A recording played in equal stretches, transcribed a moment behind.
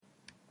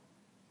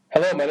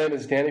Hello, my name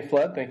is Danny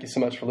Flood. Thank you so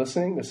much for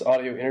listening. This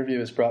audio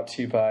interview is brought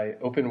to you by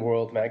Open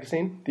World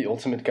Magazine, the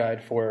ultimate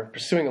guide for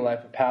pursuing a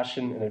life of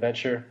passion and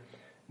adventure,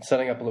 and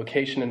setting up a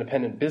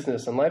location-independent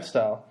business and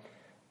lifestyle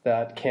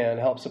that can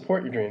help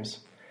support your dreams.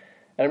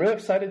 And I'm really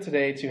excited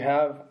today to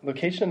have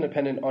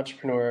location-independent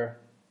entrepreneur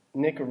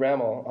Nick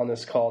Ramil on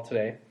this call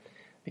today,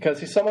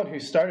 because he's someone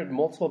who started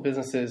multiple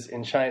businesses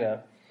in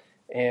China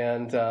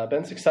and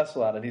been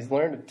successful at it. He's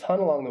learned a ton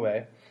along the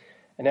way,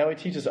 and now he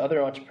teaches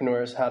other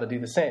entrepreneurs how to do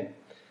the same.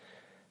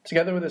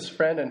 Together with his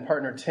friend and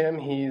partner Tim,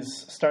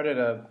 he's started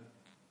a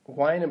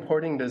wine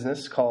importing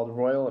business called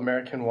Royal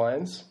American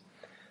Wines,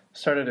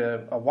 started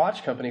a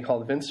watch company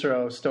called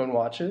Vincero Stone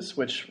Watches,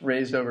 which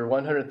raised over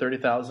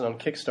 $130,000 on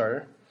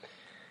Kickstarter,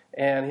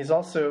 and he's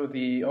also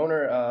the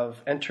owner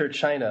of Enter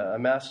China, a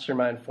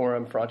mastermind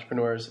forum for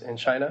entrepreneurs in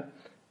China,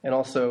 and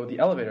also The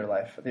Elevator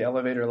Life,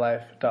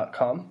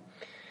 theelevatorlife.com.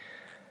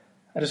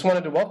 I just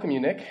wanted to welcome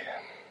you, Nick.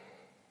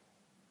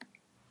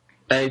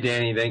 Hey,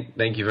 Danny,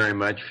 thank you very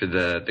much for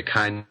the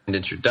kind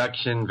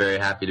introduction. Very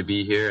happy to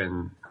be here,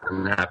 and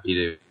I'm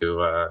happy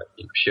to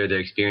share the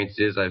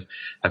experiences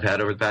I've had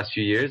over the past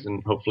few years,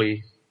 and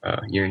hopefully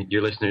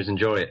your listeners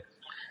enjoy it.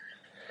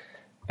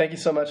 Thank you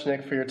so much,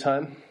 Nick, for your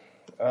time.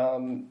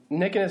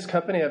 Nick and his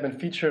company have been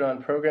featured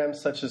on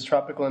programs such as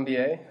Tropical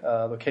MBA,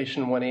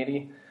 Location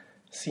 180,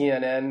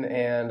 CNN,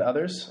 and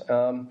others.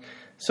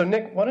 So,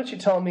 Nick, why don't you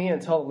tell me and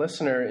tell the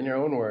listener in your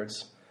own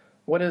words,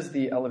 what is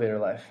the elevator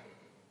life?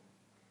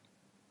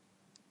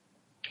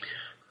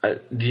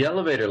 The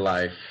elevator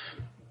life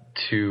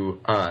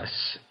to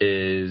us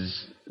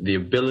is the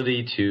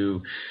ability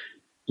to,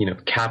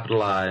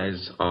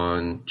 capitalize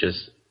on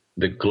just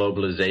the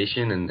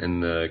globalization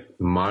and the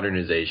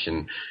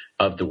modernization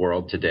of the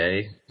world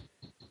today.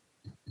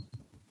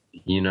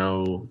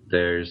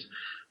 There's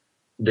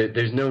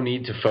no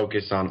need to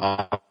focus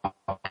on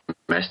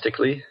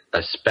domestically,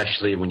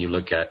 especially when you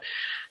look at,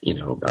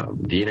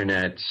 the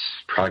internet,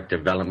 product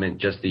development,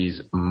 just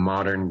these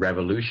modern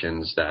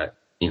revolutions that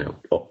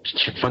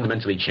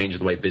fundamentally changed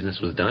the way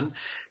business was done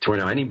to where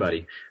now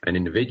anybody, an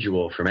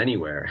individual from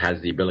anywhere, has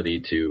the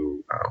ability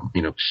to,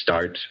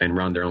 start and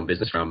run their own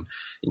business from,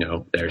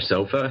 their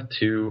sofa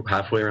to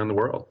halfway around the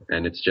world.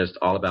 And it's just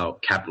all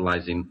about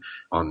capitalizing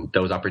on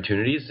those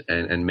opportunities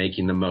and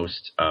making the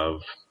most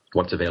of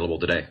what's available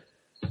today.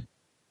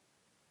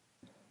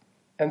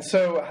 And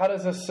so how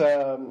does this,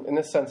 in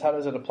this sense, how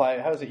does it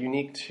apply? How is it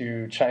unique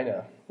to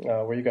China,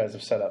 where you guys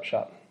have set up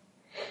shop?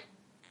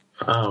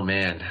 Oh,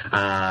 man.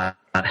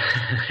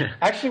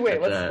 Actually, wait.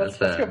 Let's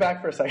go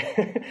back for a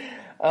second.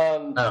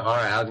 All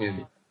right. I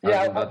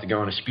was about to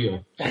go on a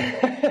spiel.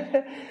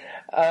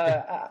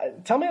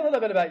 Tell me a little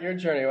bit about your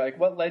journey. Like,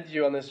 what led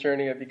you on this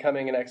journey of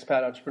becoming an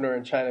expat entrepreneur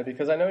in China?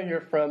 Because I know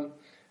you're from.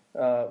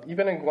 You've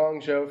been in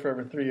Guangzhou for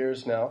over 3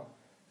 years now.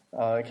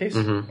 In case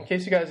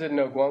you guys didn't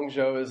know,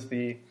 Guangzhou is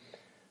the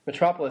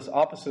metropolis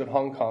opposite of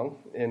Hong Kong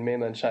in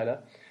mainland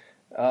China.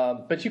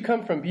 But you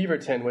come from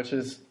Beaverton, which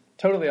is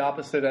totally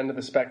opposite end of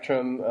the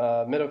spectrum,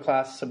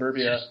 middle-class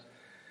suburbia.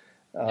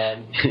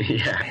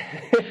 Yeah.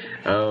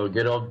 Oh,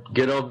 good old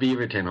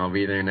Beaverton. I'll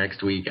be there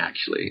next week,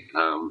 actually.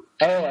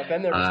 I've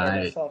been there before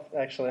myself,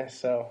 actually.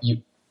 So.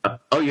 You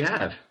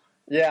have?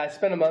 Yeah, I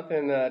spent a month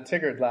in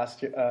Tigard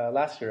last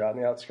year on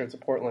the outskirts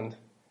of Portland.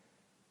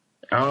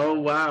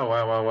 Oh,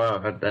 wow.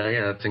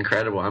 That's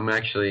incredible. I'm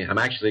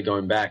actually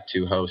going back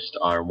to host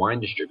our wine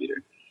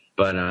distributor.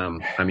 But,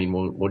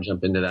 we'll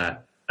jump into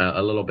that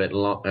a little bit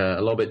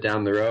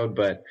down the road,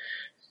 but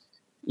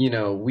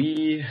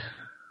we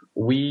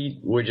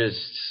were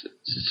just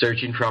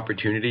searching for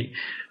opportunity.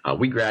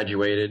 We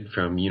graduated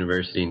from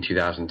university in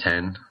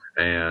 2010,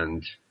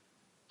 and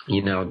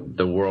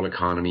the world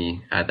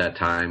economy at that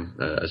time,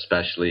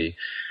 especially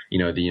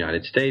the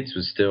United States,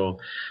 was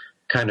still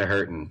kind of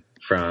hurting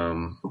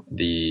from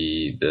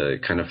the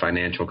kind of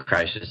financial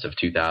crisis of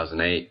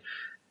 2008,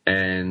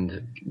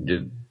 and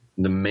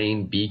the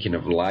main beacon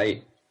of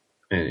light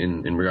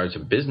in regards to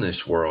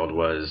business world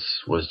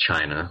was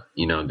China.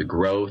 The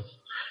growth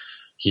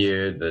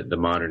here, the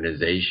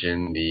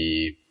modernization,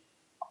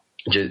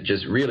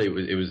 just really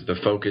it was the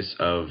focus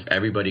of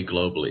everybody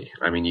globally.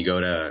 I mean, you go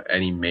to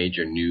any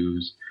major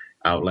news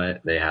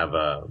outlet, they have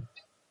a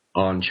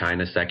on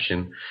China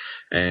section,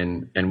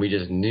 and we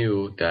just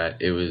knew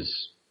that it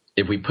was,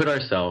 if we put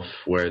ourselves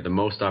where the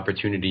most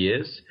opportunity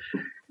is,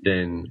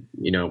 then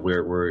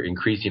we're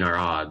increasing our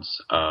odds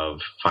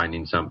of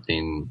finding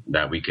something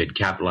that we could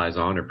capitalize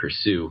on or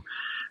pursue,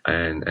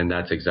 and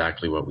that's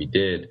exactly what we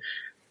did.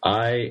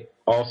 I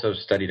also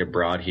studied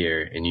abroad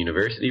here in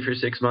university for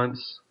 6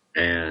 months,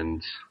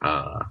 and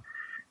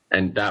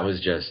that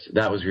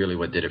was really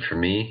what did it for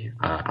me.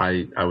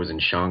 I was in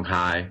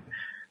Shanghai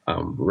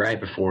right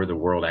before the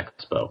World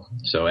Expo,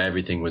 so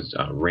everything was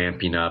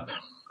ramping up.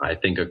 I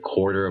think a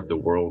quarter of the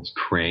world's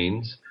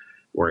cranes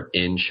were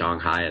in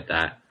Shanghai at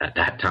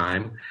that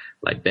time.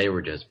 Like, they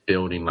were just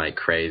building like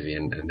crazy.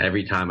 And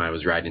every time I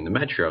was riding the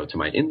metro to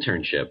my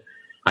internship,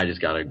 I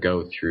just got to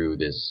go through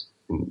this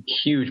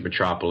huge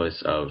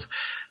metropolis of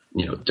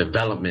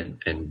development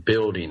and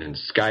building and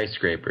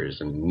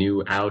skyscrapers and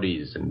new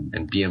Audis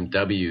and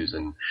BMWs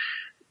and,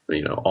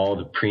 all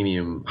the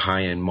premium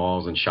high-end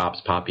malls and shops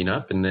popping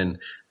up. And then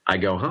I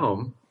go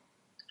home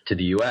to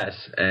the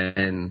U.S.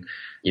 and,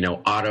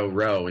 Auto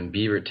Row in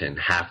Beaverton,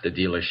 half the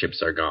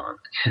dealerships are gone.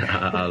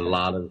 a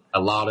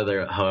lot of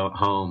their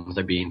homes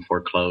are being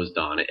foreclosed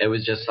on. It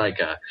was just like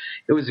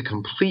it was a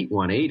complete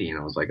 180. And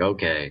I was like,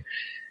 okay,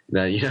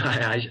 now,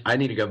 I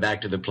need to go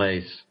back to the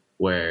place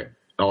where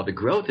all the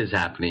growth is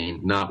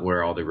happening, not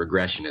where all the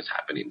regression is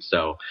happening.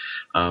 So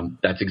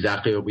that's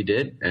exactly what we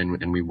did.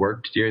 And we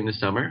worked during the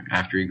summer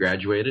after we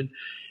graduated.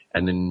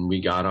 And then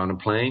we got on a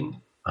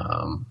plane,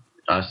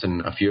 us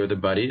and a few other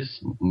buddies.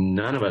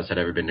 None of us had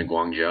ever been to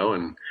Guangzhou.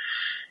 And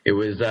it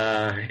was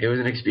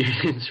an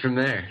experience from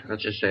there.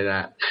 Let's just say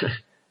that.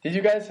 Did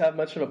you guys have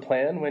much of a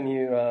plan when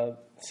you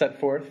set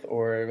forth?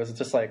 Or was it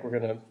just like, we're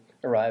going to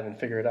arrive and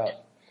figure it out?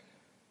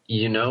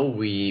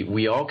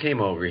 We all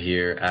came over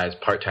here as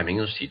part-time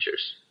English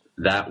teachers.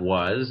 That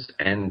was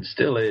and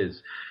still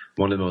is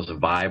one of the most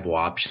viable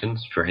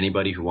options for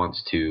anybody who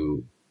wants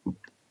to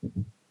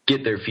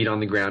get their feet on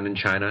the ground in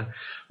China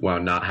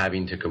while not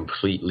having to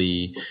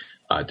completely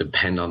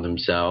depend on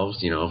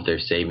themselves. If their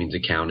savings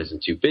account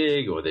isn't too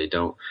big or they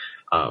don't,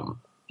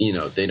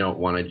 they don't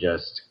want to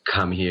just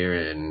come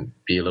here and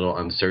be a little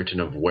uncertain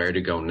of where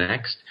to go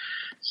next.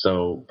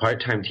 So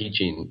part-time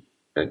teaching,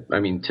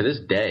 to this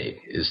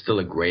day, is still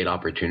a great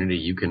opportunity.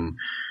 You can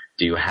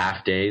do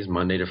half days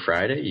Monday to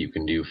Friday. You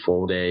can do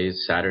full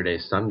days Saturday,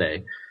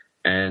 Sunday.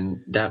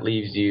 And that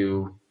leaves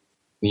you,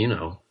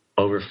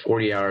 over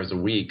 40 hours a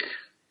week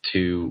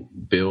to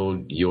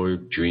build your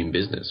dream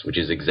business, which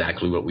is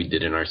exactly what we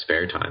did in our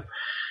spare time.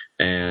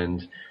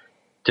 And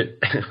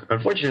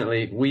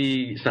unfortunately,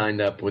 we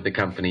signed up with a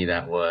company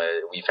that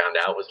we found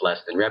out was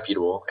less than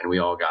reputable, and we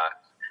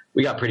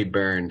got pretty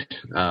burned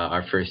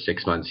our first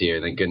 6 months here.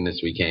 Thank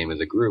goodness we came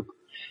as a group,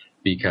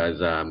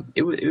 because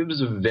it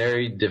was a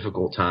very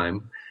difficult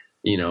time.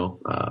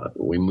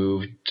 We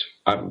moved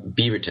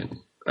Beaverton,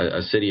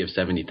 a city of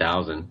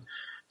 70,000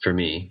 for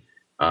me.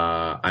 Then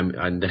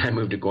I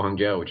moved to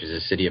Guangzhou, which is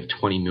a city of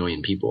 20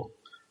 million people.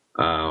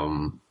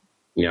 I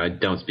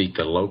don't speak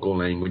the local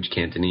language,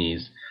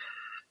 Cantonese.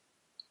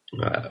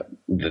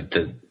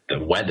 The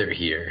weather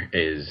here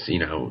is,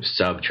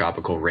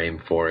 subtropical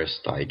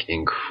rainforest, like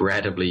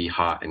incredibly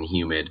hot and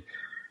humid.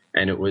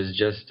 And it was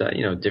just,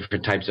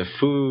 different types of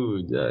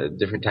food,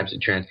 different types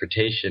of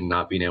transportation,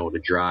 not being able to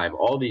drive,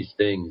 all these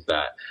things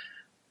that,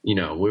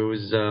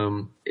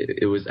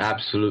 it was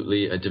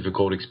absolutely a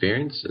difficult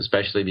experience,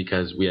 especially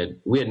because we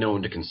had no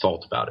one to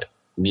consult about it.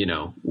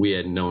 We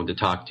had no one to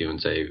talk to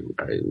and say,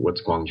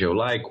 what's Guangzhou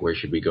like? Where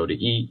should we go to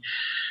eat?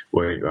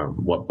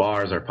 What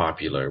bars are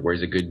popular?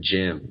 Where's a good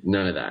gym?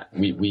 None of that.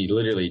 We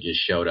literally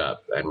just showed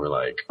up and we're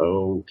like,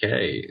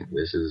 okay,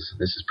 this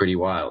is pretty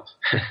wild.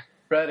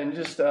 Brad, and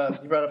you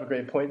brought up a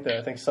great point there.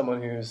 I think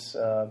someone who's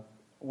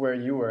where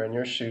you were in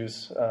your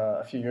shoes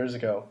a few years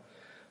ago,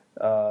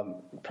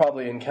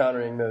 probably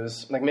encountering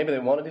those, like maybe they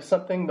want to do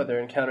something, but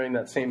they're encountering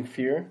that same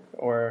fear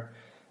or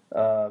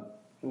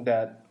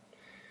that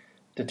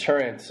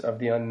deterrent of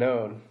the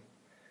unknown.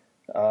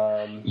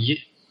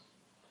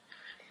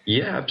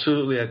 Yeah,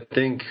 absolutely. I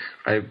think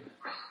I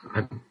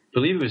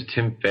believe it was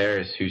Tim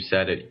Ferriss who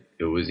said it.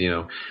 It was,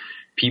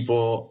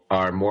 people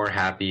are more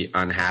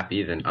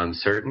unhappy than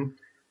uncertain.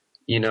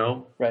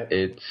 Right.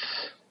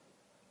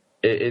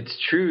 It's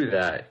true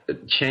that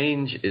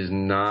change is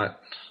not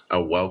a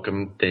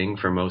welcome thing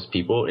for most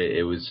people.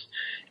 It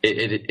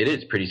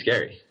is pretty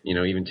scary.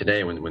 Even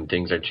today when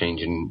things are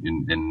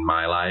changing in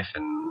my life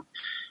and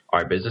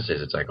our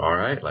businesses, it's like, all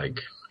right, like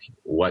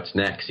what's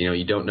next?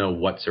 You don't know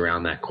what's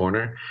around that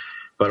corner.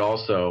 But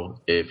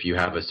also, if you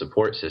have a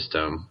support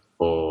system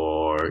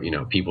or,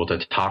 people to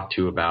talk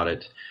to about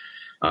it,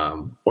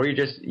 or you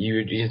just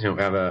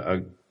have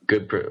a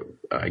good,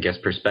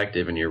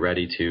 perspective and you're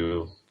ready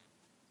to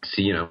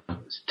see,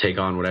 take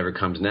on whatever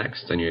comes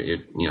next and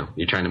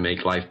you're trying to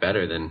make life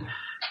better, then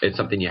it's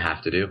something you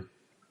have to do.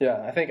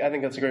 Yeah, I think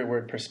that's a great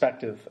word,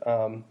 perspective.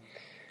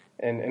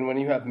 And when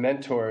you have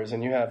mentors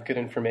and you have good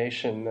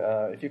information,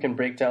 if you can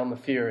break down the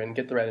fear and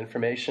get the right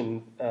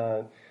information,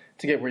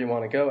 to get where you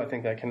want to go, I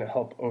think that can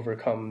help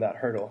overcome that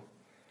hurdle.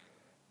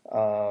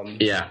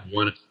 Yeah,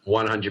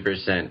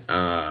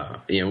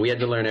 100%. We had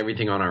to learn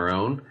everything on our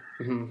own,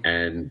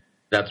 and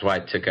that's why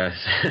it took us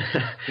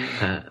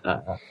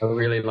a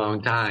really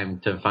long time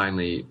to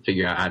finally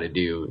figure out how to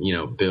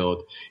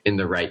build in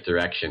the right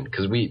direction.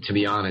 Because to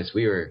be honest,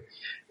 we were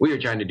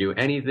trying to do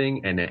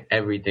anything and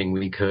everything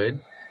we could,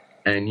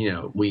 and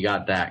we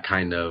got that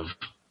kind of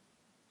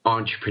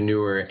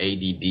entrepreneur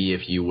ADD,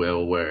 if you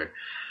will, where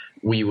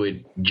we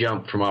would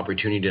jump from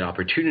opportunity to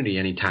opportunity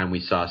anytime we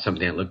saw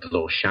something that looked a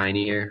little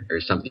shinier or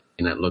something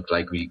that looked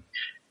like we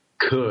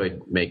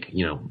could make,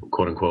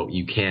 quote unquote,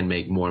 you can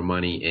make more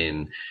money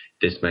in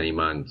this many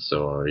months,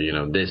 or,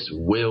 this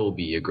will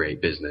be a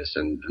great business.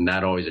 And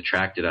that always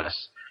attracted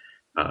us.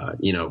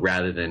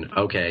 rather than,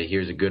 okay,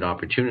 here's a good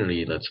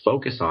opportunity, let's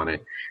focus on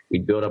it.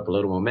 We'd build up a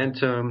little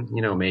momentum,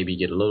 maybe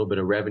get a little bit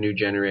of revenue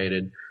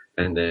generated,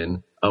 and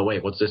then, oh,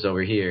 wait, what's this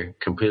over here?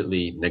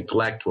 Completely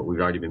neglect what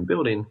we've already been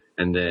building.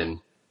 And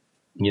then,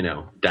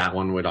 that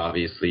one would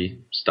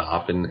obviously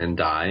stop and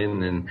die.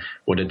 And then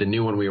the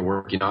new one we were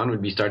working on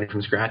would be starting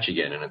from scratch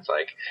again. And it's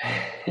like,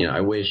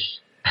 I wish,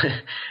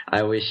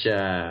 I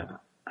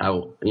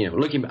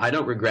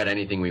don't regret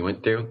anything we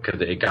went through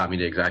because it got me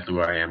to exactly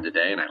where I am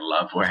today. And I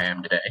love where I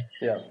am today.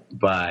 Yeah.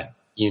 But,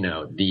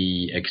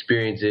 the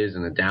experiences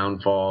and the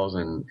downfalls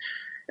and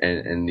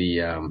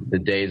the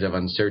days of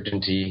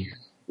uncertainty,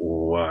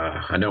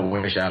 I don't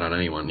wish that on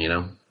anyone,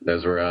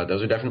 those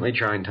were definitely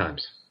trying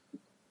times.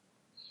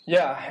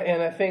 Yeah.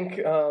 And I think,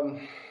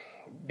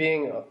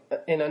 being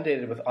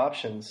inundated with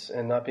options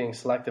and not being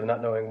selective,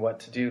 not knowing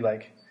what to do,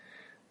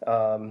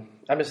 I'm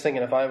just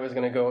thinking if I was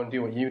going to go and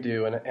do what you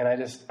do, and I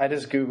just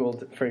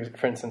Googled,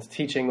 for instance,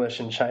 teach English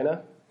in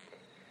China.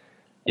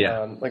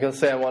 Yeah. Let's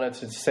say I wanted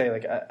to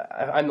say,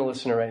 I'm the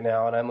listener right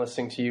now, and I'm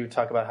listening to you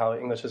talk about how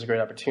English is a great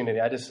opportunity.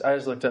 I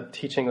just looked up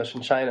teach English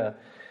in China,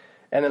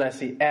 and then I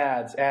see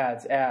ads.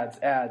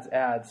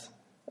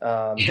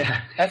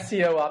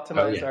 SEO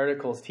optimized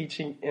articles,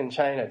 teaching in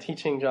China,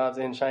 teaching jobs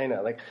in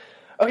China.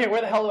 Okay, where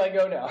the hell do I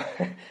go now?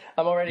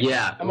 I'm already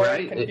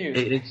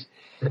confused.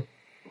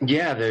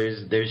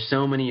 There's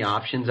so many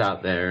options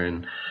out there,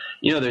 and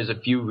there's a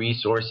few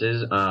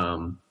resources.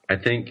 I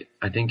think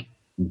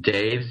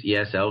Dave's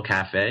ESL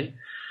Cafe,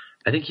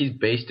 I think he's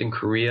based in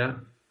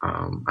Korea.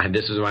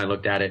 This is when I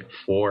looked at it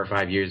 4 or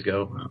 5 years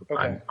ago. Okay.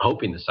 I'm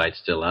hoping the site's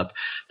still up,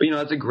 but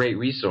it's a great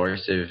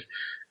resource if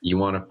you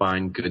want to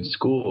find good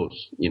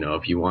schools,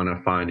 if you want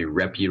to find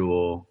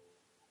reputable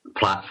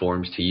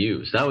platforms to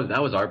use. That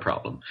was our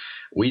problem.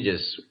 We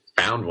just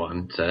found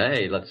one, said,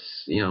 hey,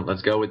 let's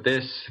go with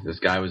this. This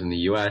guy was in the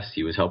US.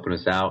 He was helping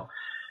us out.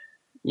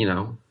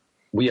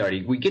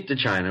 We get to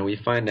China. We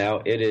find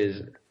out it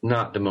is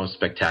not the most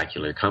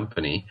spectacular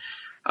company.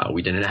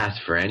 We didn't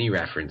ask for any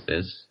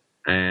references.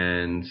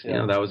 And,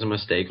 that was a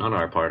mistake on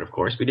our part, of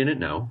course. We didn't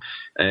know.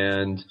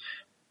 And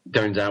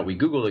turns out we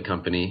Googled the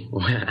company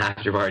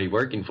after already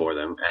working for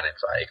them. And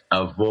it's like,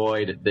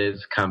 avoid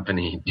this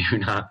company. Do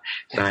not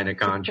sign a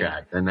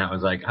contract. And that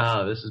was like,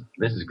 oh, this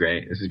is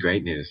great. This is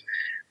great news.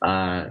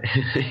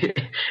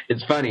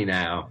 It's funny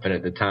now, but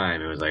at the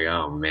time it was like,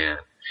 oh man.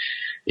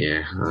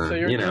 Yeah. So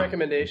your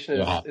recommendation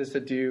is to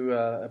do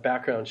a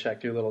background check,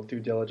 do a little due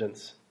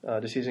diligence,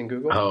 just using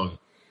Google? Oh,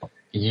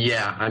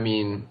 yeah. I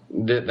mean,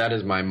 that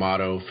is my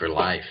motto for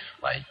life.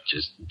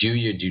 Just do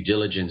your due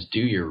diligence, do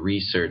your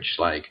research,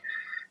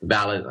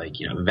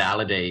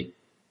 validate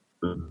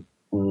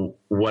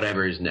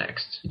whatever is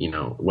next,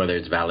 whether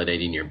it's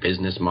validating your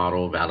business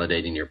model,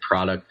 validating your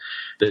product,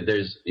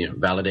 there's,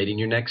 validating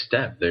your next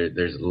step.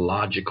 There's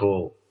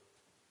logical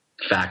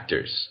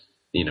factors,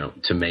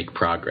 to make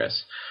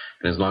progress.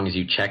 And as long as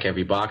you check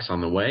every box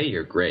on the way,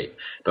 you're great.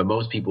 But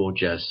most people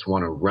just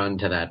want to run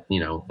to that,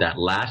 that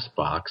last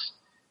box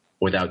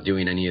without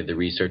doing any of the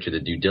research or the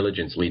due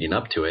diligence leading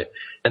up to it.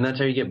 And that's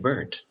how you get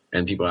burnt.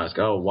 And people ask,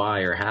 oh, why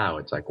or how?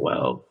 It's like,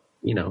 well,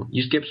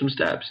 you skip some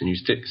steps, and you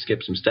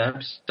skip some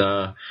steps.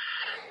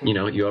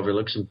 You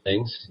overlook some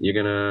things.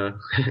 You're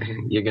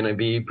gonna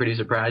be pretty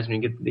surprised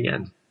when you get to the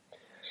end.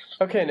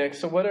 Okay, Nick.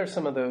 So, what are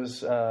some of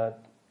those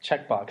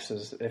check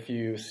boxes if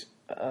you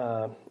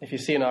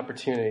see an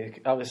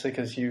opportunity? Obviously,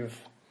 because you've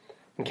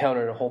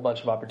encountered a whole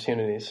bunch of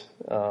opportunities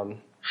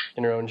in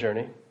your own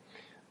journey.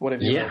 What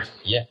have you learned?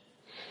 Yeah,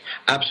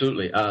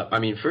 absolutely.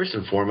 First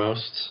and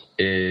foremost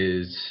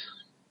is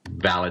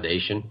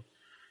validation.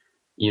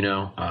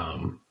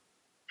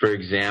 For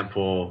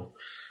example,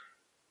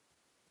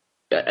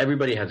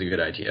 everybody has a good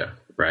idea,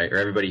 right? Or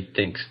everybody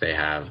thinks they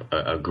have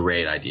a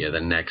great idea,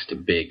 the next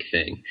big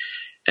thing.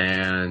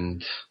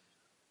 And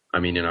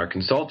in our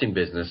consulting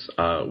business,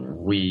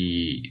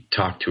 we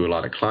talk to a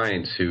lot of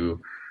clients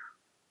who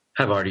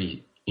have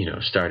already,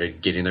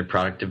 started getting their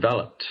product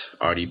developed,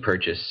 already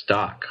purchased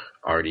stock,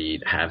 already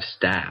have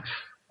staff,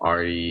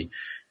 already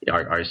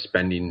are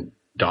spending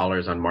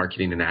dollars on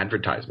marketing and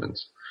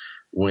advertisements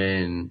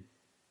when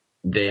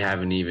they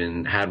haven't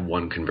even had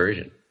one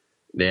conversion.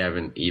 They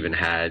haven't even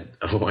had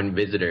one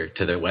visitor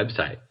to their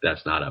website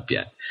that's not up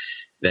yet.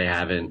 They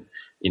haven't,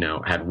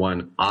 had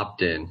one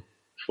opt-in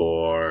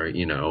for,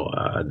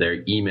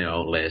 their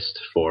email list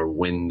for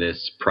when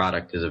this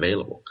product is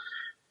available.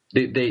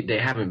 They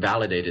haven't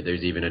validated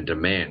there's even a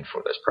demand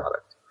for this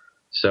product.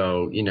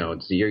 So,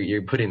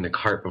 you're putting the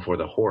cart before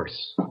the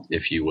horse,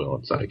 if you will.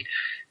 It's like,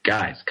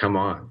 guys, come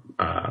on.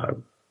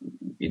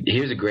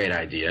 Here's a great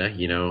idea,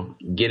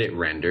 get it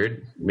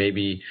rendered,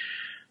 maybe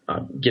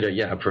get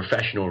a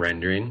professional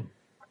rendering,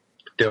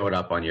 throw it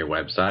up on your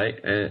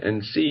website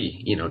and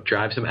see,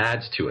 drive some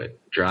ads to it,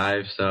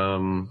 drive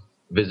some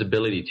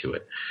visibility to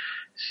it,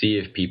 see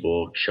if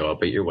people show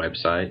up at your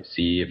website,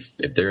 see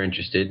if they're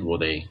interested, will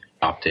they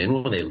opt in,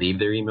 will they leave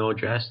their email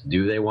address,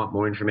 do they want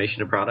more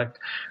information on product,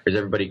 or is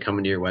everybody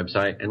coming to your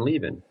website and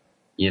leaving?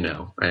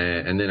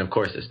 and then of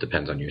course this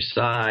depends on your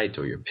site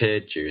or your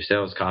pitch or your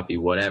sales copy,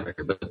 whatever.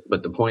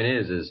 But the point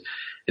is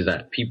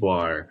that people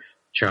are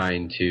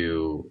trying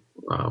to,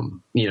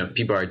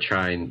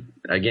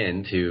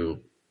 again, to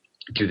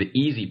do the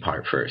easy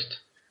part first.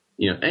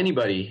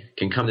 Anybody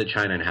can come to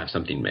China and have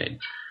something made.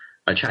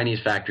 A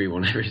Chinese factory will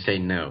never say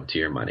no to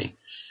your money.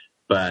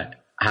 But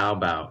how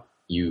about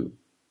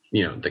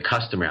the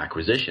customer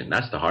acquisition?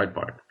 That's the hard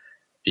part,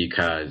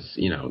 because,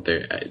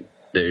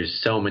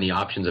 there's so many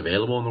options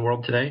available in the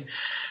world today.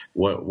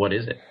 What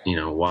is it?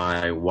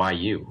 Why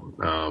you?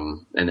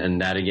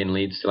 And that again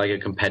leads to like a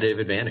competitive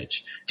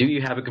advantage. Do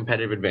you have a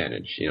competitive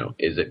advantage?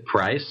 Is it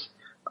price,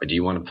 or do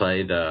you want to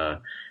play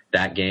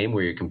that game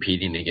where you're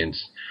competing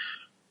against,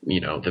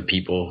 the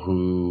people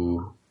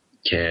who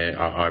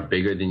are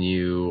bigger than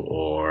you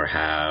or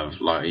have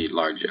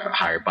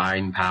higher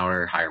buying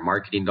power, higher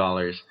marketing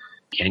dollars?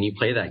 Can you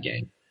play that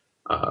game?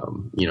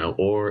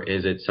 Or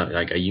is it something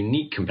like a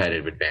unique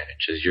competitive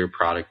advantage? Does your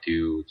product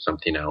do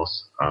something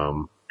else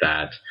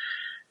that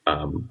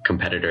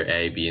competitor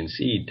A, B, and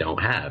C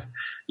don't have?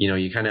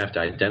 You kind of have to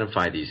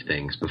identify these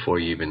things before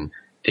you even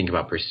think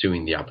about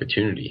pursuing the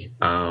opportunity.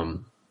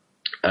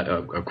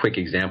 A quick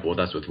example with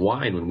us with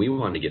wine, when we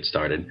wanted to get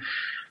started,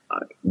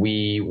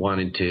 we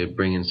wanted to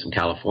bring in some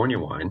California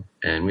wine,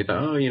 and we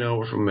thought,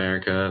 we're from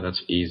America,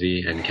 that's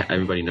easy, and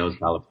everybody knows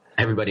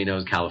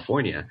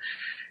California.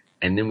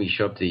 And then we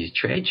show up to these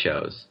trade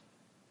shows,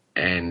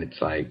 and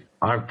it's like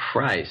our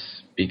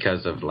price,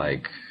 because of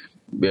the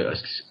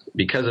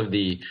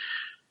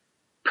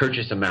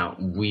purchase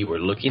amount we were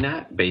looking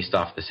at based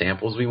off the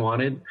samples we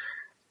wanted,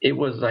 it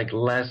was like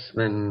less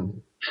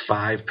than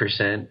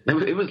 5%.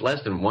 It was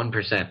less than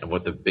 1% of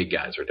what the big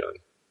guys were doing,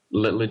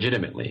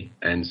 legitimately.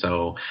 And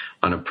so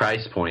on a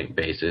price point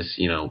basis,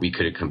 we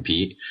couldn't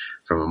compete.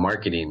 From a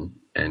marketing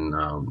and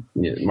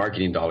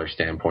marketing dollar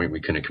standpoint,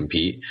 we couldn't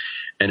compete.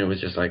 And it was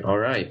just like, all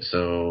right,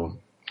 so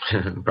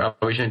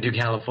probably shouldn't do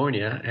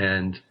California.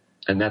 And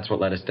that's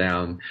what led us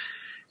down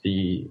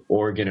the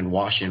Oregon and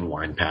Washington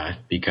wine path,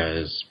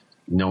 because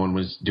no one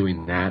was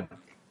doing that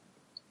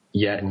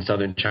yet in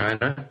southern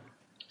China.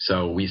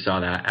 So we saw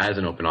that as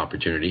an open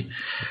opportunity.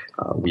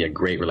 We had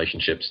great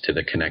relationships to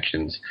the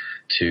connections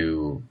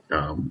to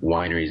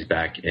wineries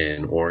back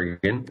in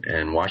Oregon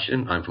and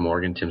Washington. I'm from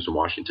Oregon, Tim's from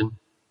Washington.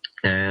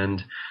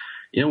 And,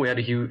 we had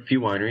a few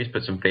wineries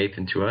put some faith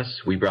into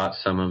us. We brought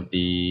some of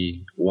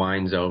the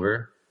wines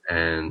over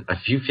and a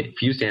few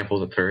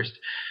samples at first,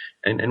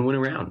 and went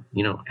around,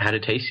 had a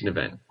tasting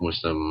event with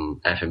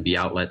some F&B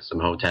outlets, some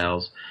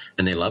hotels,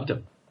 and they loved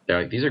them.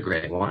 They're like, these are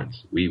great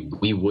wines.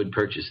 We would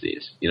purchase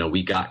these.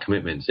 We got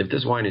commitments. If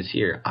this wine is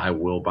here, I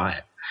will buy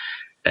it.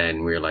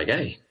 And we were like,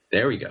 hey,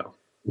 there we go.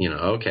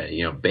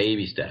 Okay,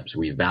 baby steps.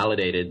 We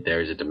validated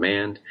there's a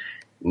demand.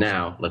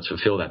 Now let's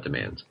fulfill that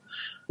demand.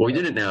 What we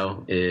didn't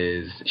know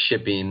is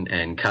shipping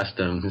and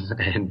customs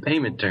and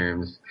payment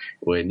terms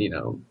would,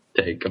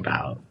 take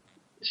about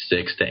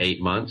 6 to 8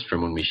 months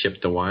from when we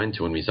shipped the wine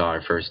to when we saw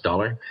our first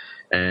dollar.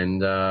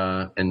 And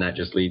that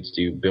just leads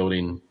to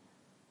building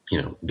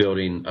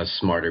a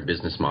smarter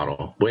business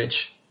model, which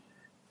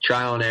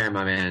trial and error,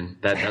 my man,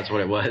 that's what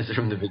it was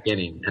from the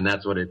beginning. And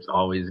that's what it's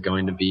always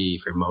going to be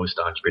for most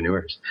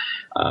entrepreneurs.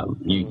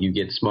 You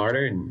get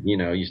smarter and,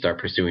 you start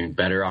pursuing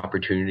better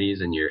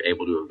opportunities, and you're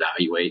able to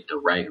evaluate the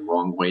right and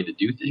wrong way to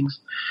do things.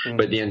 Mm-hmm.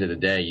 But at the end of the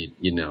day,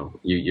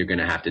 you're going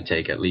to have to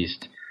take at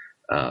least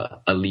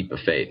a leap of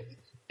faith.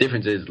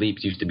 Difference is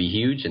leaps used to be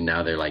huge, and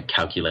now they're like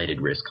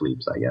calculated risk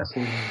leaps, I guess.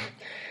 Mm-hmm.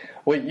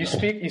 Well, you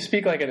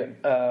speak like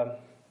a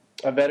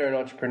veteran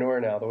entrepreneur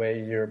now, the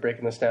way you're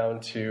breaking this down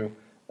to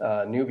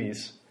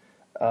newbies.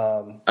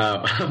 Man.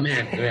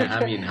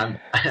 I mean,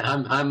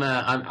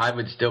 I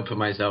would still put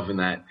myself in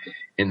the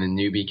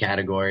newbie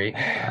category.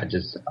 I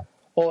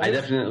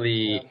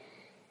definitely.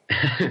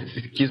 Yeah.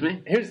 Excuse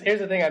me? Here's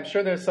the thing. I'm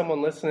sure there's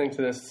someone listening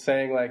to this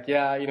saying like,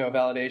 yeah,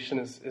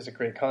 validation is a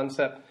great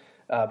concept,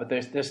 but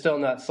they're still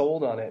not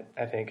sold on it,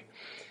 I think.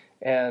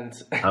 And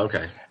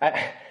okay.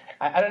 I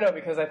don't know,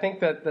 because I think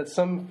that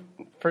some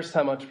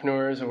first-time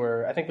entrepreneurs,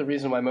 or I think the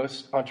reason why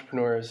most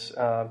entrepreneurs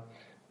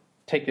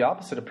take the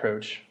opposite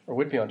approach, or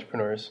would-be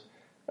entrepreneurs,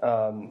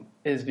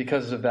 is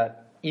because of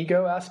that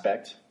ego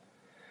aspect.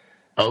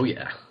 Oh,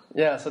 yeah.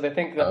 Yeah, so they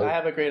think that I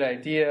have a great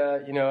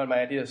idea, and my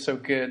idea is so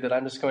good that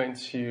I'm just going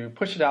to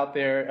push it out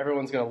there.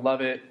 Everyone's going to love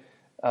it.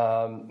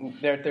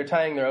 They're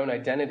tying their own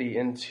identity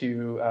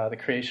into the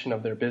creation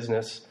of their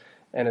business,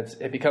 and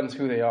it becomes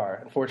who they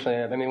are.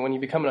 Unfortunately, I mean, when you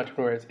become an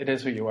entrepreneur, it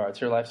is who you are.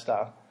 It's your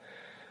lifestyle.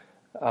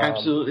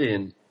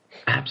 Absolutely.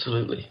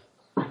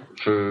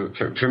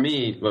 For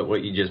me,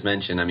 what you just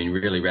mentioned, I mean,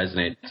 really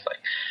resonates.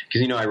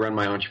 Because I run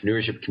my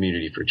entrepreneurship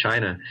community for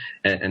China,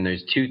 and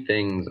there's two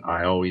things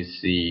I always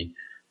see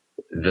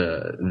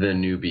the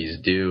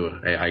newbies do.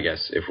 I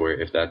guess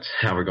if that's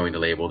how we're going to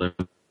label them.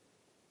 I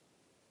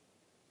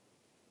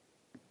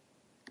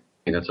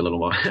think that's a little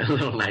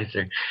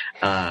nicer.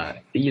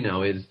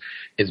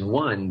 Is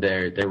one,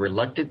 they're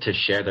reluctant to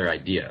share their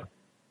idea.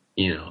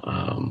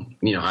 I'll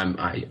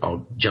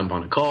jump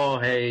on a call.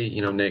 Hey,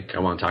 Nick, I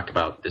want to talk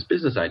about this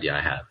business idea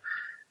I have.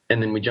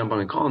 And then we jump on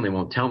a call and they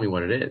won't tell me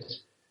what it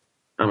is.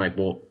 I'm like,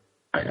 well,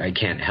 I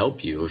can't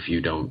help you if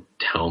you don't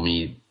tell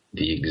me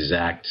the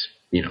exact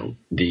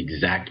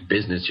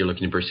business you're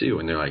looking to pursue.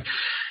 And they're like,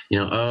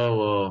 oh,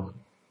 well,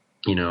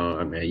 I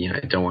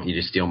don't want you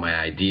to steal my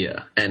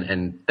idea.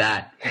 And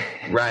that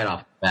right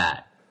off the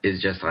bat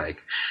is just like,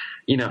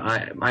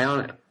 I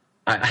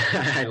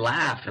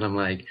laugh and I'm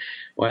like,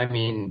 well, I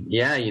mean,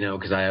 yeah,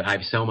 because I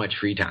have so much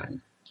free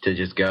time to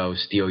just go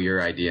steal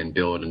your idea and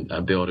build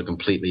a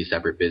completely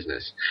separate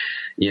business.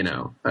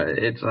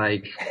 It's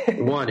like,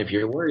 one, if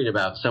you're worried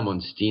about someone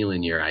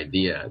stealing your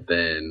idea,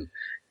 then,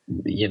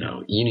 you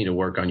need to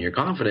work on your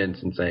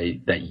confidence and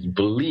say that you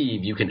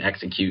believe you can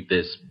execute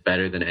this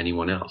better than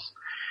anyone else.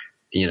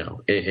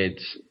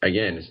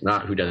 It's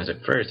not who does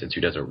it first, it's who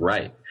does it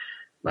right.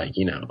 Like,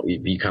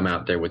 if you come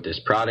out there with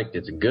this product,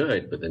 it's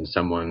good, but then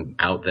someone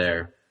out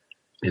there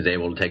is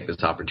able to take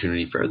this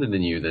opportunity further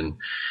than you, then,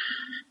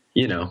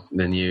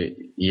 then you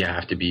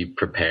have to be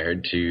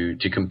prepared to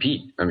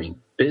compete. I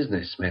mean,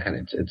 business,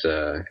 man, it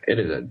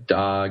is a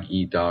dog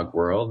eat dog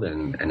world,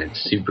 and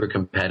it's super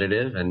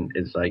competitive, and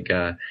it's like,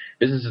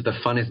 business is the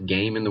funnest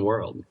game in the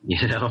world,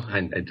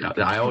 and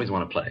I always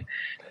want to play.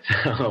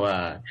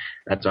 So,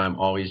 that's why I'm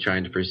always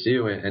trying to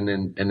pursue it. And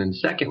then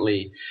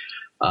secondly,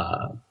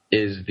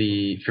 is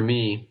for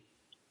me,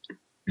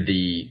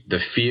 the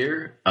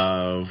fear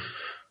of,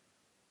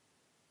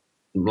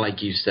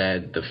 like you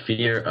said, the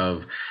fear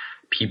of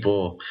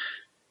people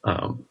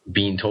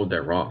being told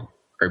they're wrong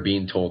or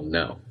being told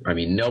no. I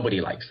mean, nobody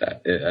likes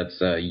that.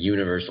 That's a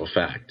universal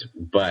fact.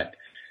 But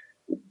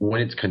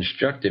when it's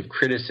constructive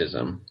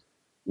criticism,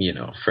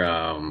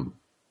 from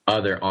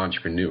other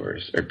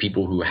entrepreneurs or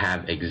people who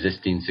have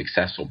existing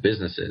successful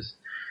businesses,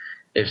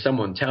 if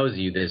someone tells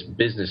you this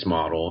business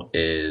model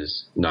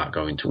is not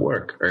going to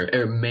work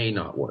or may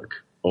not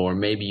work, or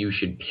maybe you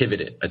should pivot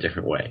it a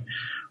different way,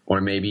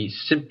 or maybe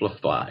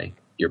simplify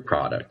your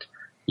product,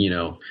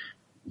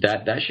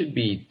 that should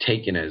be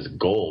taken as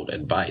gold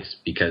advice,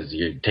 because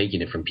you're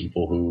taking it from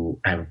people who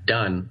have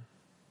done,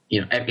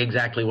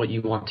 exactly what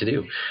you want to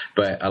do.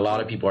 But a lot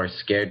of people are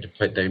scared to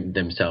put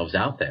themselves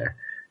out there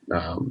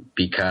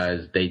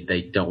because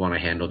they don't want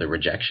to handle the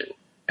rejection.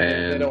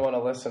 And they don't want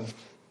to listen.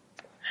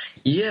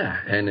 Yeah,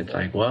 and it's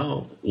like,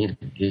 well,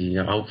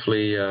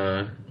 hopefully,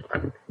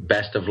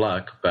 best of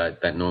luck,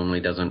 but that normally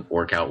doesn't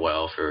work out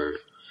well for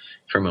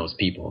most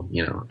people.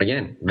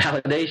 Again,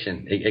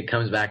 validation. It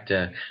comes back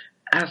to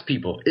ask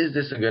people, is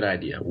this a good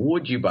idea?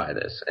 Would you buy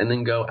this? And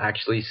then go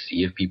actually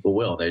see if people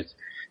will. There's,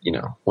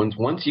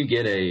 once you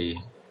get a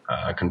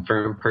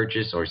confirmed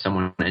purchase or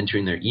someone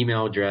entering their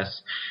email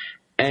address,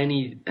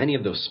 any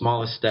of those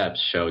smallest steps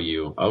show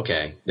you,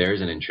 okay,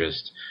 there's an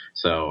interest.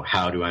 So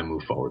how do I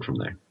move forward from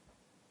there?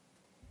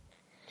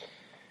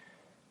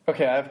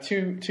 Okay, I have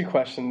two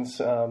questions.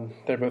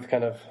 They're both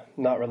kind of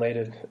not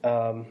related.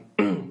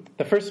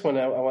 The first one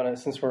I want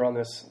to, since we're on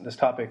this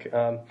topic,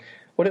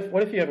 what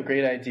if you have a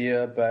great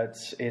idea but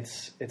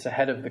it's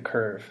ahead of the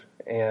curve,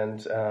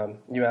 and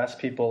you ask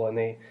people and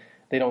they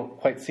don't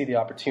quite see the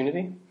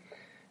opportunity,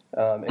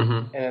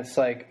 and it's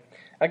like,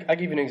 I'll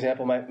give you an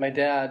example. My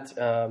dad,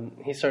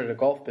 he started a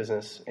golf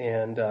business,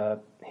 and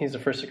he's the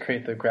first to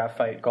create the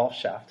graphite golf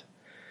shaft.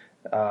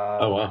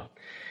 Oh wow.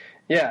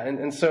 Yeah,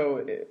 and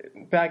so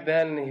back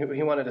then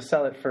he wanted to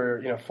sell it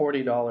for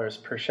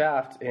 $40 per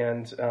shaft,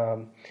 and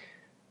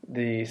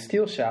the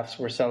steel shafts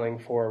were selling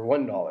for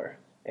 $1,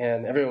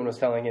 and everyone was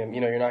telling him,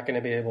 you're not going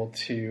to be able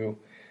to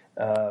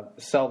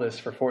sell this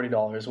for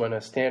 $40 when a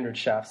standard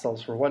shaft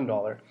sells for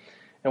 $1.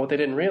 And what they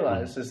didn't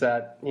realize is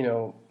that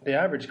the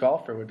average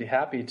golfer would be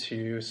happy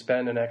to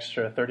spend an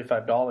extra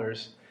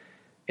 $35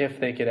 if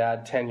they could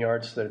add 10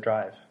 yards to their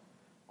drive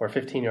or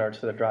 15 yards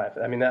to their drive.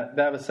 I mean,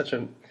 that was such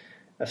a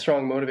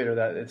strong motivator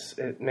that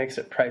it makes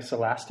it price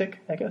elastic,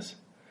 I guess.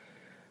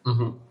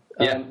 Mm-hmm.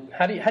 Yeah.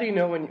 How do you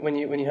know when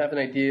you have an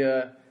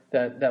idea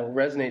that will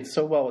resonate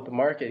so well with the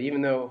market,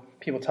 even though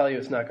people tell you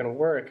it's not going to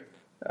work?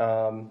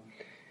 How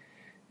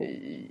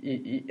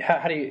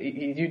do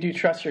you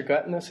trust your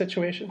gut in those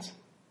situations?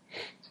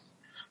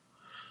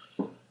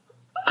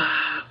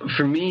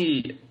 For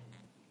me,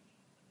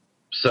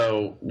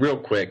 so real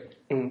quick,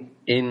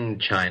 in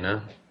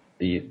China,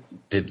 the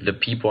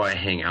people I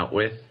hang out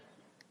with,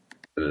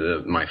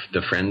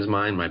 the friends of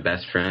mine, my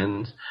best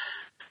friends,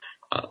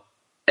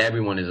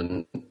 everyone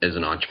is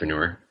an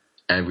entrepreneur.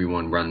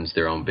 Everyone runs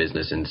their own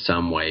business in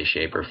some way,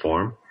 shape, or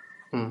form.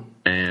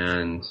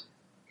 And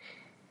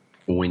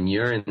when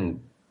you're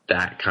in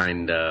that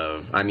kind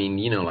of, I mean,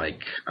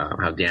 like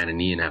how Dan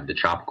and Ian have the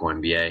Tropical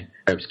MBA,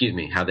 or excuse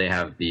me, how they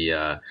have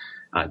the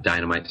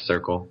Dynamite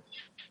Circle,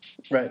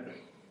 right?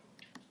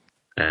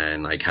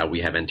 And like how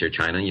we have Enter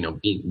China.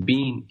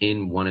 Being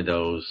in one of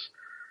those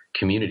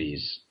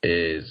communities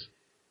is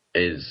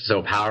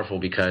so powerful,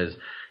 because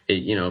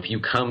if you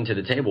come to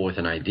the table with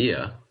an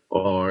idea,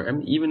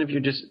 or even if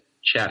you're just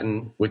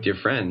chatting with your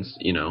friends,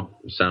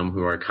 some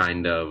who are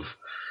kind of,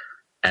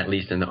 at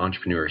least in the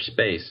entrepreneur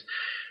space,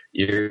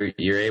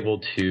 you're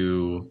able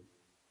to,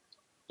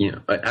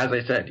 as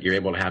I said, you're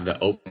able to have the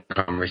open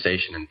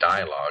conversation and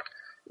dialogue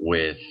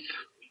with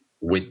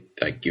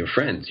like your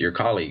friends, your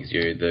colleagues,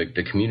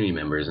 the community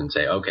members, and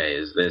say, okay,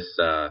 is this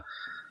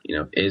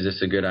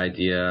a good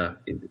idea?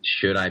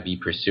 Should I be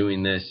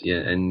pursuing this? Yeah,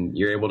 and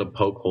you're able to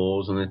poke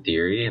holes in the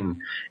theory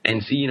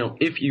and see,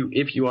 if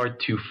you are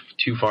too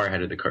far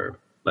ahead of the curve,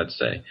 let's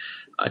say,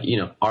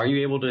 are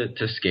you able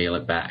to scale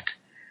it back?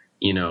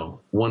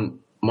 One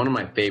of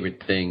my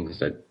favorite things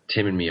that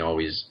Tim and me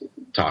always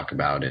talk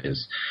about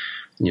is,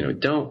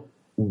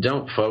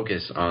 don't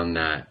focus on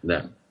that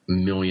 $1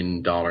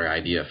 million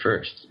idea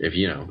first. If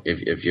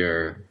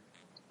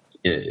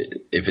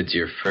it's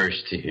your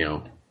first,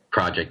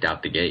 project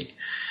out the gate,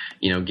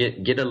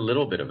 get a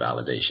little bit of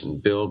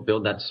validation, build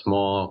that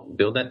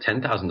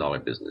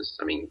 $10,000 business.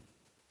 I mean,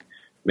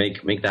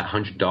 make that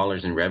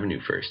 $100 in revenue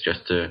first,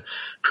 just to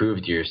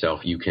prove to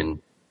yourself you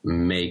can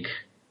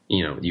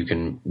you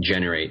can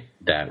generate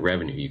that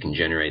revenue, you can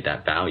generate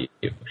that value.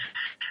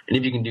 And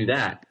if you can do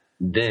that,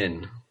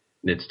 then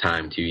it's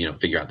time to,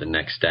 figure out the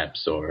next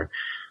steps, or,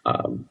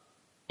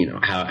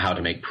 how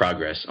to make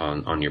progress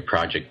on your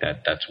project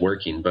that's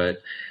working.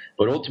 But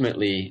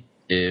ultimately,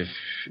 if,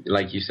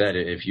 like you said,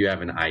 if you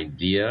have an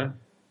idea,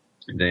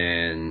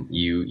 then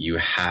you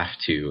have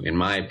to, in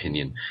my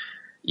opinion,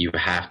 you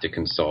have to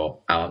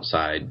consult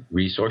outside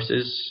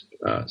resources,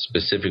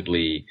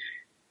 specifically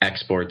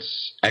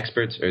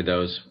experts or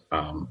those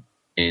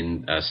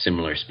in a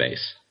similar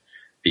space.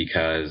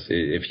 Because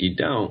if you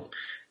don't,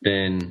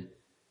 then,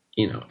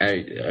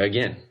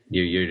 again,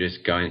 you're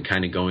just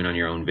kind of going on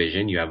your own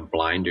vision. You have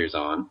blinders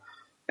on,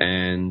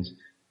 and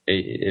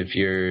if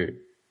you're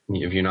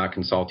not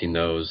consulting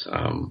those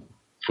from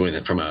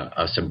an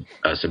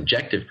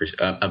objective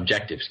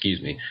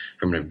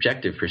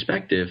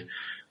perspective,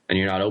 and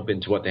you're not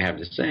open to what they have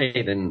to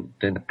say, then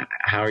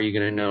how are you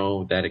going to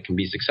know that it can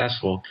be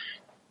successful?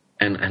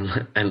 And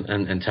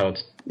until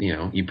it's,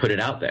 you put it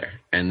out there,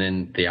 and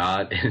then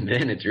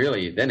then it's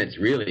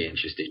really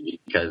interesting,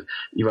 because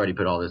you've already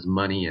put all this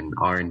money and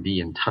R&D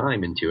and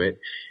time into it,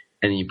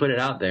 and you put it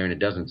out there and it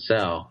doesn't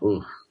sell.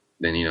 Ooh,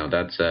 then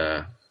that's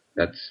a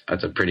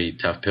pretty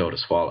tough pill to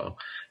swallow.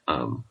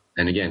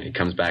 And again, it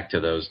comes back to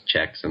those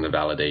checks and the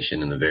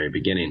validation in the very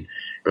beginning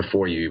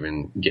before you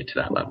even get to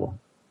that level.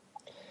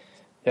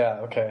 Yeah.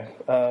 Okay.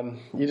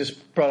 You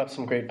just brought up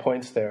some great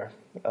points there.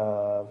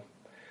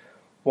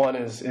 One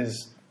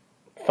is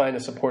find a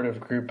supportive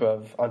group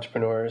of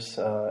entrepreneurs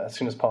as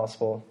soon as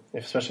possible.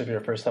 Especially if you're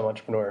a first-time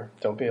entrepreneur,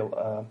 don't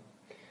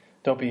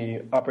be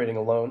operating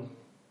alone,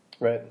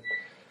 right?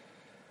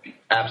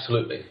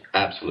 Absolutely.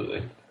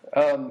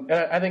 And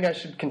I think I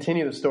should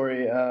continue the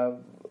story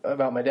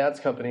about my dad's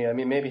company. I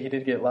mean, maybe he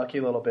did get lucky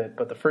a little bit,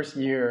 but the first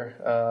year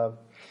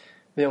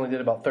they only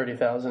did about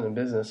 $30,000 in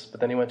business. But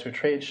then he went to a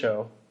trade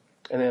show,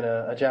 and then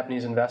a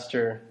Japanese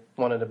investor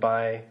wanted to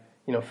buy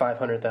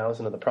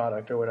 $500,000 of the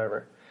product or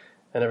whatever.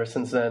 And ever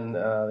since then,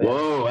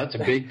 whoa, that's a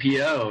big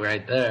PO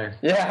right there.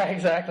 Yeah,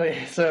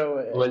 exactly.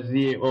 So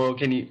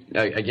can you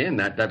again?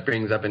 That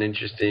brings up an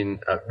interesting.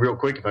 Real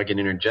quick, if I can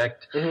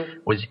interject, mm-hmm.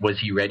 Was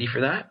he ready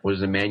for that?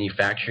 Was the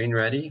manufacturing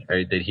ready?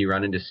 Or did he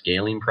run into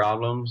scaling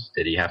problems?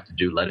 Did he have to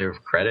do letter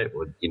of credit?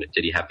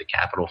 Did he have the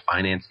capital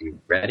financing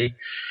ready?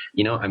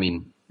 I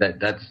mean,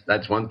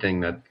 that's one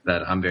thing that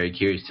I'm very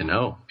curious to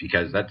know,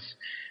 because that's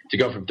to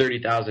go from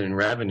 30,000 in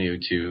revenue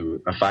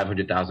to a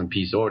 500,000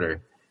 piece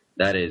order.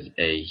 That is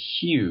a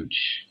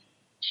huge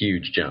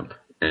jump,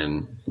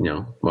 and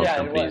most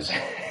companies.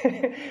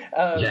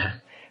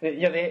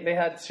 They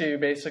had to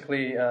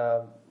basically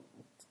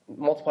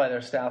multiply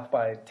their staff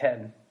by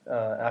 10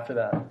 after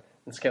that,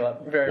 and scale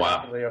up very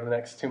rapidly over the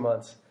next 2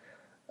 months.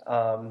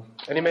 And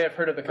you may have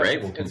heard of the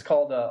company. It's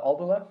called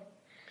Aldila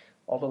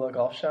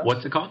Golf Shop.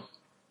 What's it called?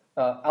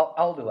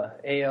 Aldila,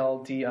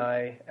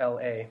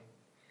 Aldila.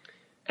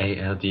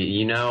 ALD.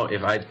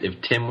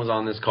 If Tim was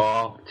on this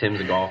call, Tim's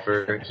a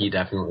golfer, he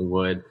definitely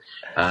would.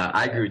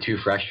 I grew too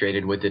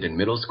frustrated with it in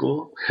middle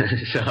school,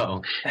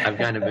 so I've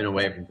kind of been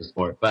away from the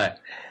sport. But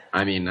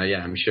I mean,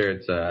 I'm sure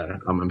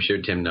I'm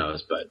sure Tim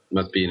knows, but it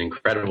must be an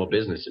incredible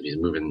business if he's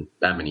moving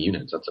that many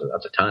units. That's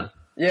a ton.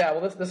 Yeah,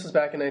 well, this was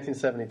back in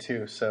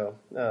 1972, so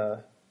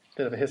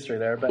bit of a history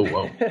there. But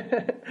whoa.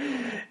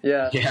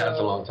 Yeah, that's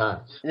a long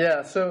time.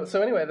 Yeah. So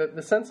anyway,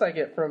 the sense I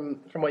get from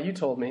what you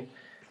told me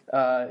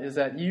is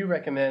that you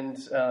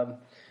recommend,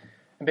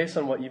 based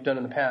on what you've done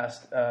in the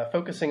past,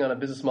 focusing on a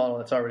business model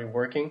that's already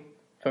working,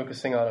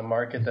 focusing on a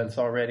market that's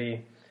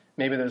already,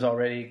 maybe there's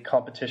already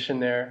competition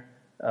there.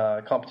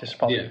 Competition is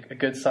probably a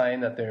good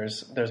sign that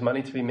there's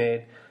money to be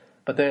made.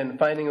 But then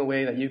finding a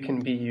way that you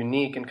can be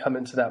unique and come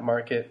into that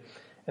market,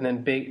 and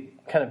then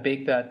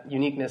bake that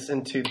uniqueness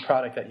into the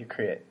product that you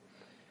create.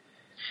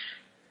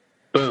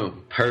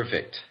 Boom.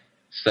 Perfect.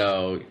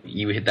 So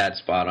you hit that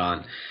spot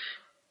on.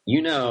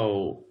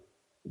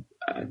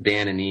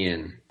 Dan and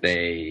Ian,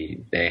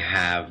 they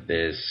have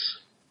this,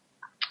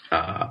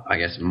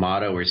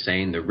 motto or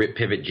saying, the rip,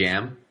 pivot,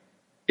 jam,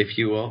 if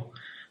you will.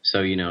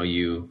 So,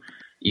 you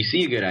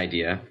see a good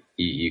idea,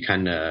 you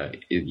kind of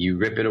you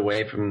rip it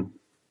away from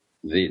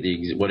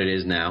the what it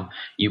is now.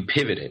 You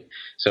pivot it,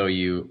 so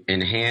you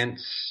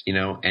enhance,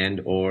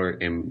 and or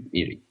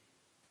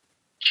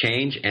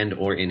change and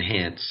or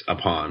enhance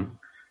upon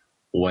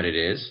what it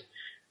is,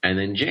 and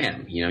then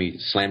jam. You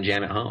slam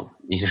jam at home.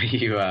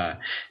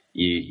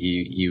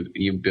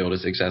 You build a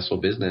successful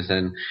business,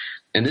 and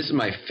this is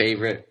my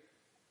favorite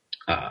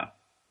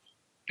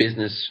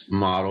business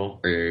model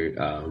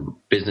or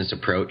business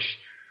approach.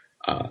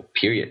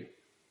 Period.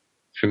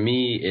 For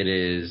me, it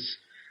is,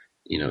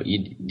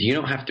 you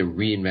don't have to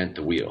reinvent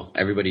the wheel.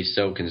 Everybody's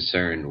so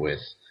concerned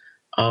with,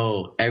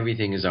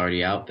 everything is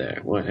already out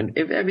there. Well, and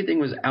if everything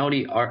was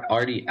already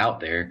out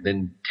there,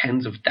 then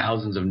tens of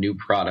thousands of new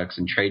products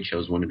and trade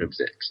shows wouldn't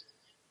exist.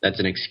 That's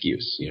an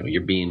excuse.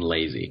 You're being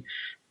lazy.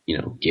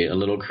 Get a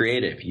little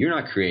creative. You're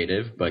not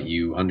creative, but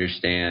you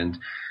understand,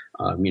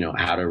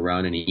 how to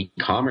run an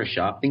e-commerce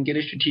shop, then get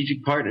a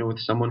strategic partner with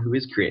someone who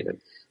is creative,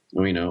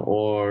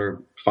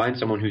 or find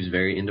someone who's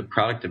very into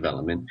product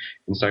development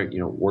and start,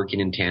 working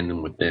in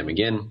tandem with them.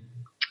 Again,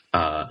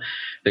 a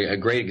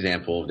great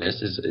example of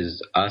this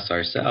is us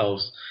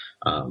ourselves.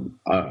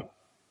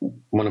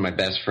 One of my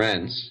best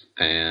friends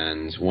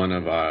and one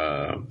of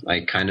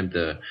kind of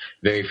the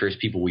very first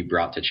people we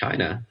brought to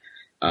China,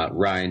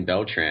 Ryan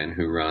Beltran,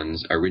 who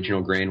runs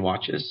Original Grain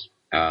Watches.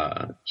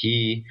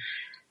 He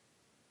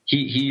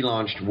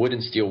launched wood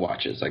and steel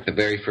watches, like the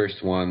very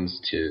first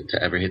ones to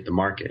ever hit the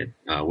market,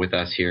 with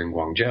us here in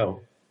Guangzhou.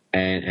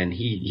 And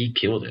he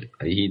killed it.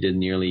 He did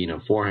nearly,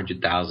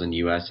 400,000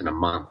 US in a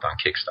month on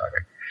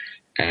Kickstarter.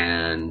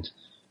 And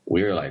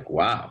we were like,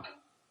 wow,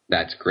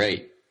 that's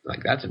great.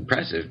 Like, that's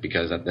impressive,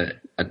 because at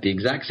the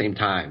exact same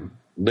time,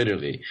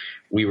 literally,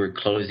 we were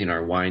closing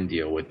our wine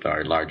deal with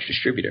our large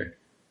distributor.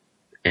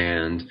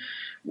 And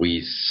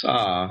we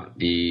saw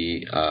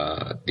the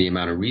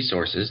amount of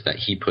resources that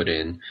he put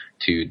in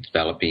to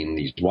developing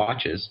these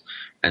watches,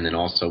 and then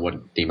also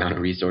the amount of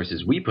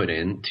resources we put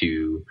in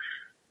to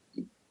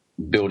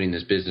building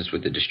this business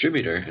with the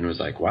distributor, and was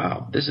like,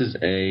 wow, this is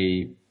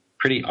a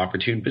pretty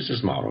opportune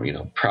business model.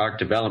 Product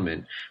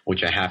development,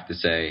 which I have to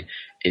say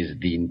is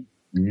the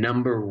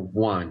number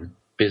one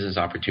business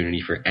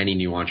opportunity for any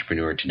new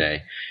entrepreneur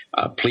today.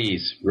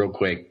 Please, real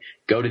quick,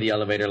 go to The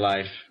Elevator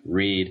Life,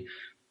 read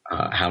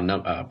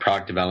how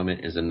product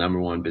development is the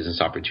number one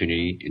business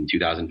opportunity in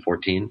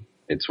 2014.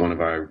 It's one of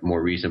our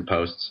more recent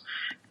posts,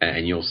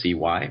 and you'll see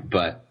why.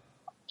 But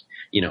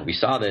we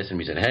saw this and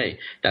we said, hey,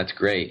 that's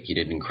great. He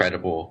did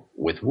incredible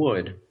with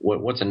wood.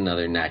 What's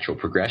another natural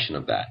progression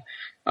of that?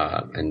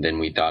 And then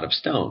we thought of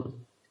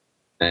stone.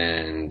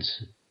 And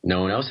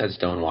no one else had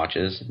stone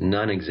watches.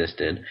 None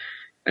existed.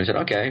 And we said,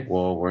 okay,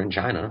 well, we're in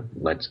China.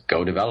 Let's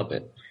go develop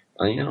it.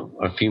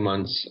 A few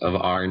months of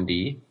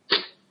R&D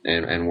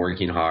and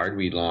working hard,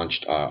 we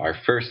launched our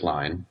first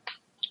line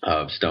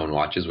of stone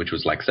watches, which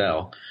was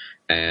Lexel.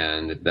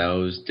 And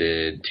those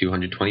did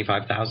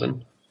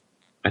 225,000,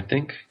 I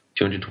think.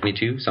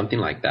 222, something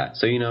like that.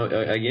 So,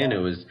 again,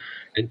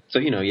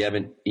 you have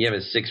a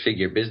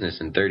 6-figure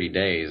business in 30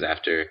 days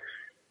after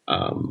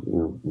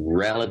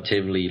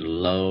relatively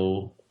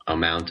low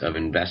amount of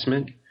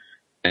investment,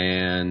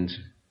 and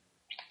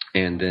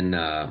then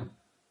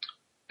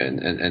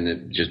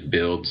it just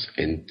builds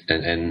and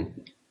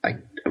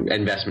like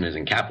investment is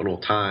in capital,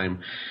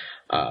 time.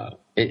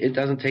 It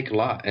doesn't take a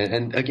lot.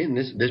 And again,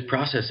 this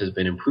process has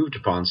been improved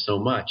upon so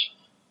much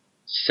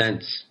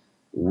since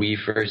we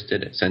first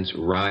did it, since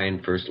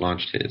Ryan first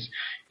launched his.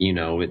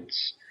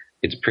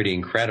 It's pretty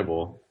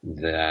incredible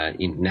that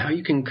now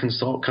you can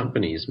consult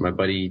companies. My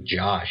buddy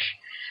Josh,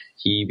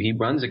 he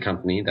runs a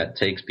company that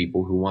takes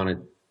people who want to,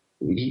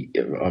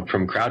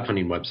 from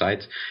crowdfunding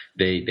websites,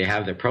 they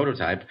have their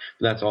prototype,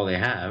 but that's all they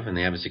have, and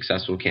they have a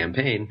successful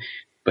campaign.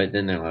 But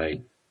then they're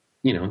like,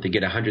 they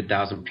get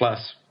 100,000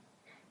 plus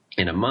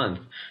in a month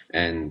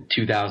and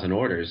 2,000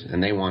 orders,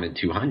 and they wanted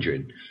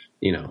 200.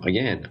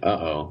 Again,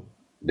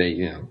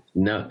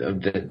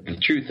 the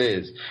truth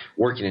is,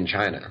 working in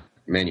China,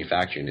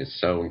 manufacturing is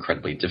so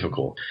incredibly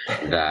difficult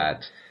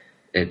that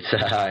it's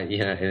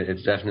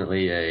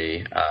definitely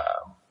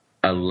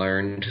a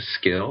learned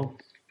skill.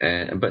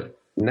 But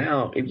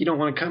now, if you don't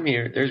want to come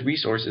here, there's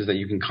resources that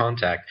you can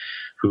contact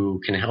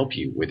who can help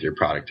you with your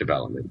product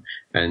development.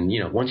 And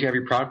once you have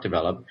your product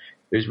developed,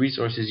 there's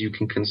resources you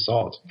can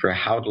consult for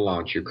how to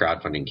launch your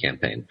crowdfunding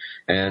campaign.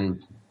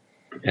 And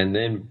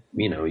then,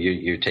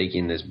 you're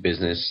taking this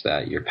business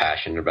that you're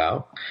passionate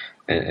about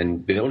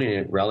and building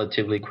it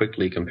relatively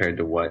quickly compared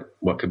to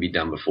what could be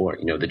done before,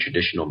 the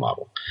traditional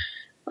model.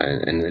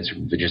 And it's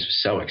just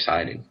so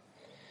exciting.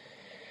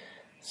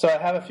 So I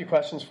have a few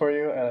questions for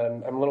you,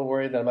 and I'm a little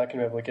worried that I'm not going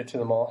to be able to get to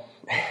them all.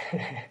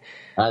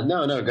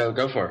 No,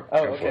 go for it.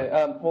 Oh,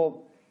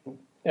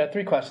 okay.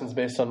 3 questions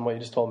based on what you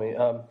just told me.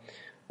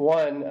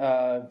 One,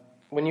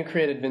 when you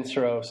created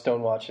Vincero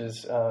Stone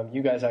Watches,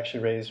 you guys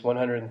actually raised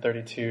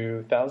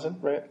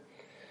 $132,000, right?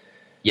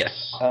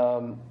 Yes.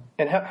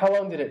 And how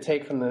long did it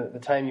take from the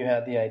time you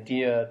had the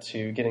idea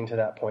to getting to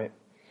that point?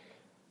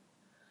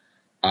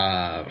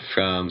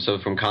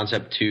 From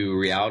concept to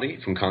reality,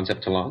 from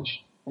concept to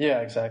launch? Yeah,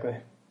 exactly.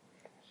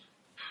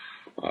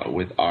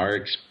 With our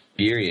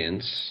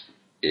experience,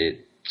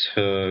 it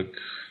took,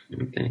 let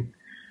me think,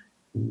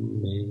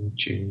 May,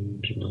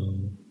 June,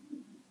 July,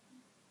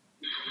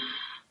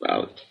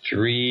 about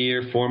 3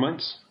 or 4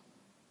 months.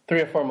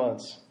 3 or 4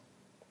 months.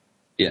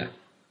 Yeah.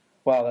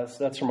 Wow,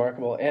 that's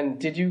remarkable. And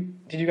did you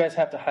guys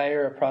have to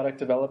hire a product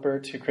developer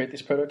to create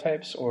these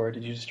prototypes, or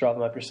did you just draw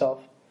them up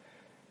yourself?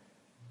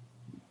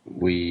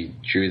 We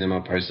drew them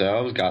up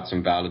ourselves, got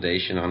some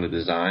validation on the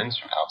designs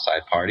from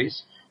outside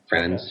parties,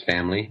 friends,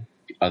 family,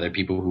 other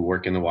people who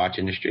work in the watch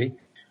industry.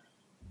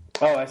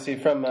 Oh, I see.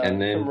 From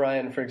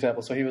Ryan, for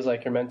example. So he was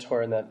like your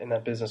mentor in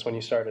that business when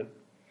you started.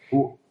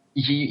 Well,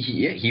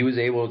 he was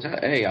able to,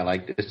 hey, I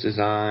like this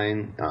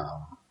design.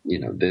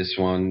 This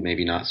one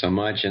maybe not so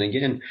much. And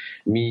again,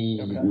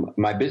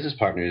 my business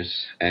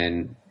partners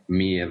and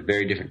me have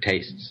very different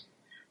tastes,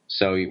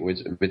 so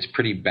it's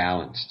pretty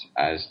balanced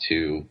as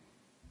to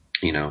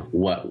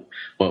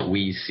what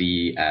we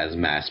see as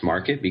mass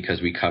market,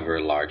 because we cover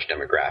a large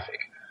demographic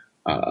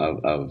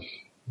of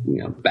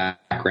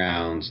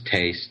backgrounds,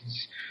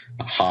 tastes,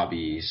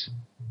 hobbies,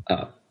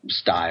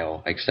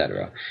 style,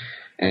 etc.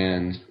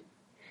 And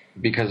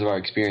because of our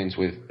experience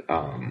with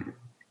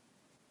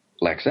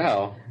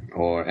Lexel,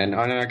 and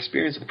our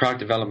experience with product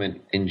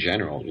development in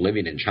general,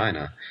 living in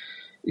China,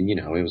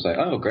 it was like,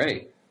 oh,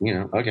 great,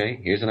 okay,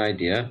 here's an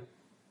idea.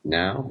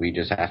 Now we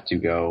just have to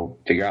go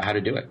figure out how to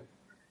do it.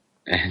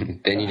 And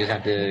then you just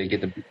have to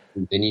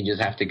then you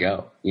just have to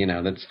go.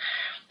 That's,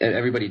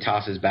 everybody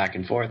tosses back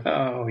and forth.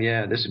 Oh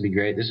yeah, this would be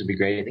great. This would be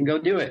great. And go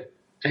do it.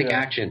 Take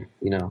action.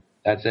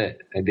 That's it.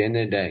 At the end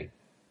of the day.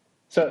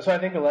 So I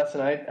think the lesson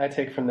I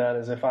take from that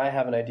is, if I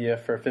have an idea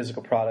for a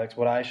physical product,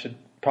 what I should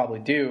probably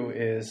do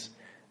is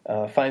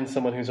find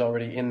someone who's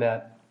already in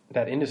that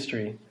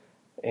industry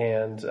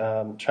and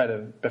try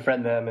to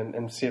befriend them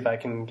and see if I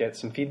can get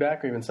some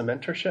feedback or even some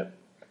mentorship.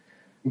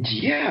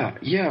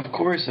 Yeah, of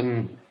course.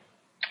 And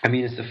I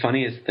mean, it's the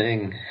funniest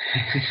thing.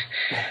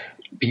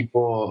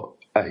 People,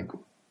 like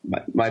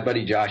my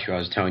buddy Josh, who I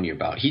was telling you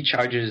about, he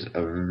charges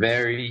a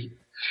very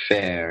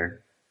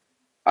fair,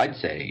 I'd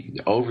say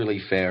overly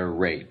fair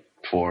rate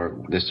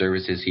for the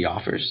services he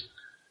offers.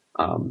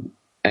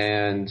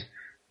 And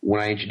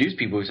when I introduce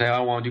people who say, oh,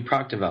 I want to do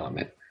product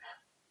development,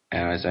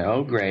 and I say,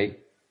 oh, great,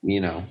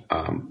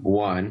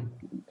 one,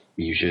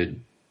 you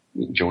should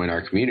join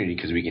our community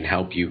because we can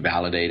help you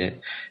validate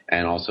it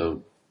and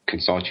also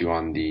consult you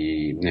on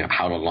the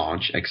how to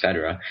launch,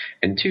 etc.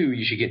 And two,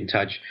 you should get in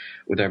touch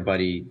with our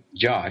buddy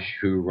Josh,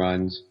 who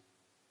runs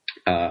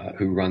a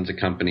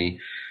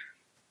company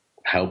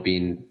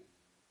helping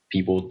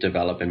people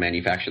develop and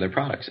manufacture their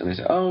products. And I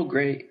said, oh,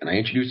 great. And I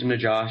introduced him to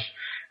Josh.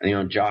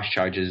 And Josh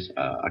charges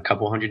a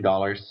couple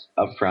 $100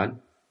 up front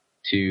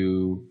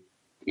to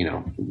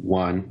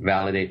one,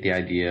 validate the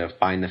idea,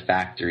 find the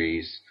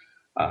factories,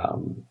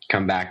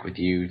 come back with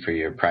you for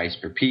your price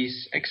per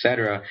piece,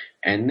 etc.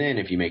 And then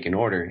if you make an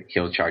order,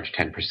 he'll charge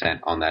 10%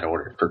 on that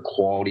order for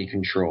quality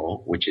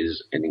control, which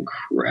is an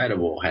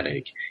incredible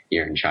headache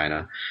here in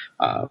China,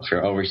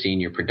 for overseeing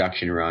your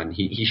production run.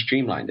 He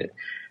streamlined it.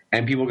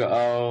 And people go,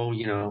 oh,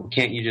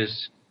 can't you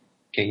just,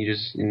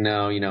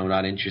 no,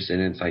 not interested.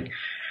 And it's like,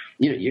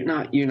 you're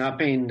not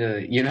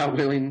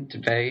willing to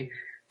pay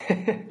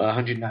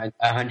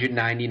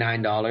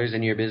 $199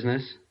 in your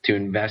business to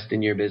invest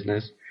in your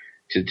business,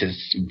 to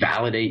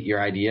validate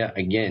your idea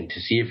again, to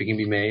see if it can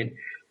be made.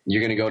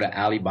 You're going to go to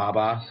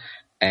Alibaba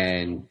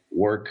and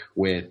work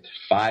with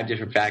 5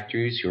 different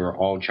factories who are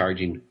all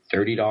charging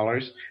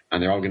 $30,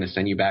 and they're all going to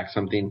send you back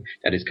something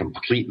that is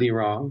completely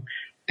wrong.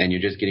 And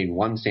you're just getting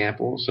one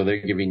sample. So they're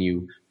giving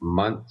you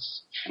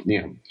months,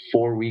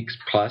 4 weeks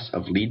plus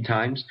of lead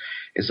times.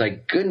 It's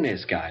like,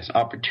 goodness, guys,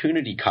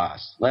 opportunity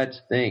costs.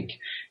 Let's think,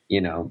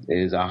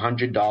 is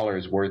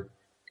 $100 worth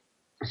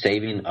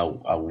saving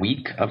a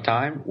week of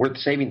time, worth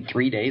saving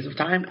 3 days of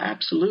time?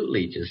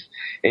 Absolutely.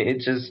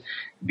 It's just,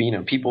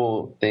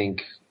 people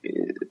think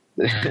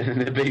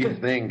the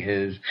biggest thing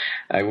is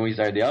when we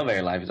started the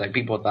elevator life, it's like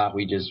people thought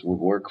we just would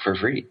work for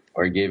free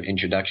or give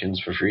introductions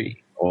for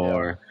free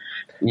or,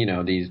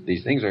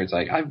 these things where it's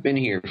like, I've been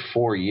here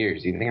 4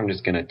 years. You think I'm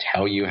just going to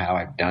tell you how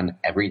I've done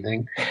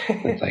everything?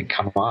 It's like,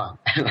 come on.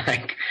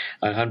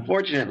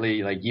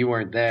 Unfortunately, you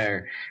weren't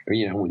there,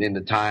 in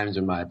the times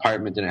when my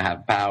apartment didn't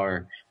have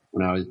power,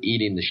 when I was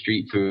eating the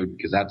street food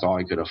because that's all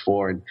I could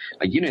afford.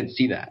 You didn't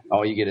see that.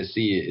 All you get to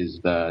see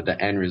is the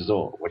end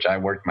result, which I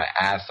worked my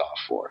ass off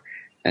for.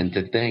 And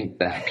to think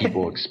that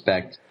people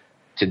expect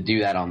to do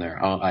that on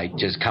their own,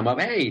 just come up,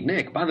 hey,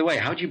 Nick, by the way,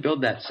 how'd you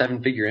build that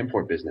 7-figure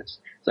import business?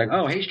 It's like,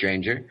 oh, hey,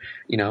 stranger,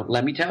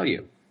 let me tell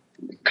you.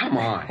 Come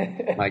on.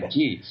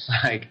 Geez,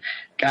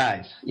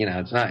 guys,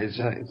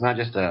 it's not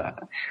just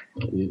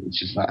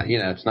it's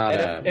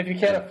not if you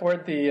can't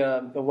afford the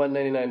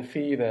 $199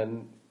 fee,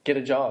 then get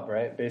a job,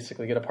 right?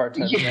 Basically, get a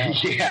part-time job.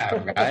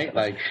 Yeah,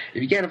 right?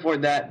 If you can't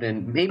afford that,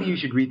 then maybe you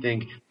should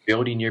rethink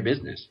building your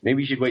business.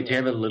 Maybe you should wait to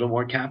have a little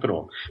more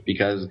capital,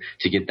 because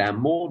to get that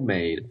mold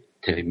made,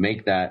 to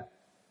make that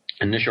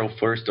initial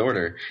first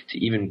order to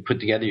even put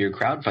together your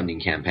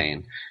crowdfunding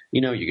campaign,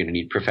 you're going to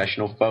need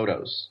professional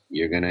photos.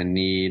 You're going to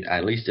need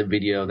at least a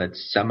video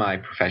that's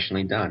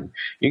semi-professionally done.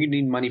 You're going to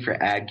need money for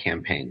ad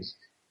campaigns.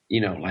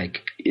 It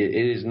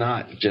is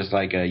not just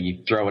like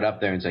you throw it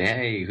up there and say,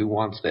 hey, who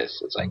wants this?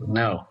 It's like,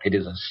 no, it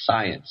is a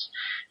science.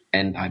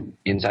 And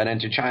inside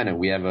Enter China,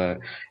 we have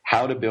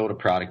how to build a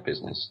product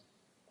business,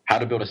 how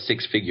to build a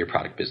 6-figure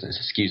product business.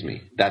 Excuse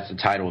me. That's the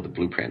title of the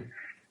blueprint,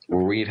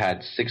 where we've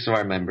had 6 of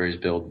our members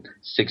build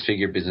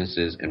 6-figure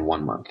businesses in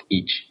 1 month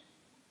each.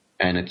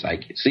 And it's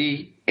like,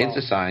 see, it's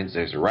a science.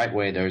 There's a right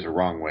way. There's a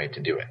wrong way to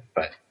do it.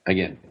 But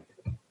again,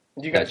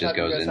 do you guys have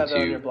that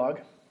on your blog?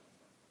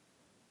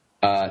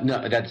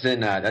 No, that's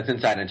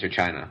inside Enter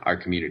China, our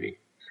community.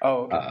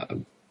 Oh,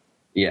 okay.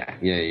 Yeah.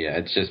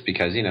 It's just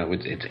because,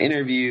 it's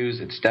interviews,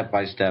 it's step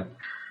by step.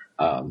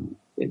 Send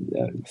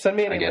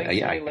me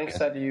any links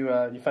that you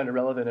find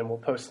relevant, and we'll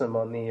post them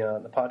on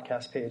the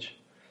podcast page.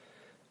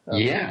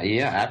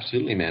 Yeah,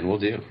 absolutely, man. We'll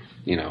do.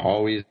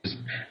 Always.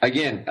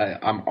 Again,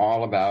 I'm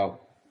all about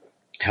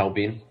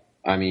helping.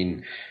 I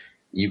mean,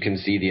 you can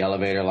see the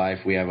elevator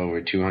life. We have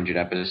over 200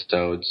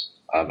 episodes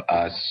of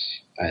us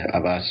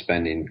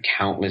spending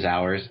countless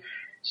hours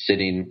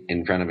sitting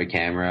in front of a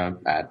camera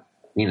at,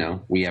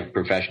 we have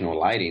professional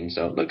lighting,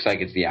 so it looks like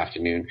it's the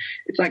afternoon.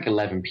 It's like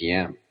 11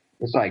 p.m.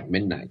 It's like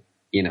midnight,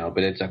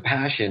 but it's a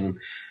passion.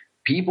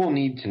 People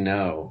need to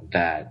know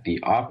that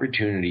the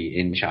opportunity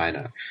in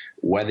China,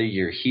 whether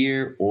you're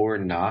here or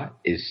not,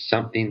 is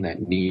something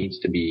that needs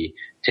to be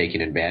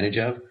taken advantage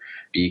of,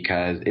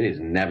 because it has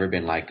never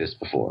been like this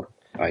before.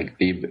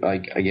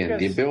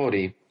 The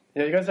ability.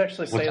 Yeah, you guys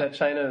actually say that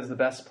China is the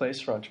best place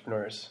for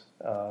entrepreneurs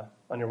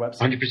on your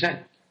website.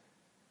 100%.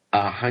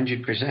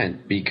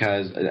 100%.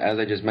 Because, as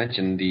I just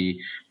mentioned, the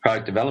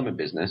product development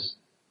business,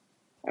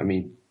 I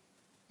mean,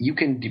 you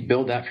can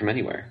build that from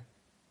anywhere.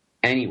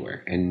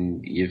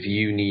 And if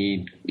you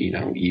need,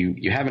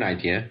 you have an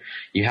idea,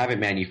 you have it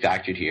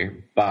manufactured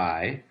here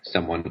by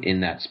someone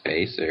in that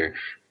space or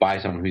by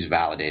someone who's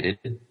validated,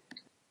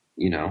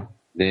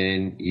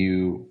 then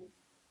you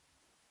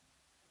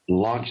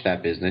launch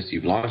that business,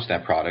 you've launched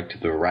that product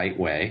the right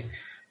way.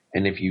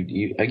 And if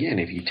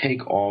you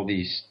take all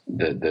these,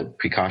 the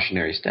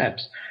precautionary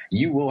steps,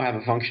 you will have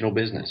a functional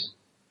business.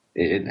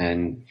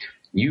 And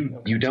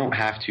you don't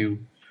have to,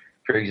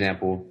 for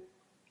example,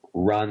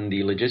 run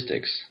the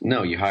logistics.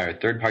 No, you hire a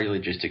third-party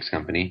logistics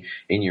company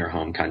in your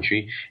home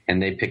country,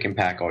 and they pick and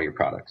pack all your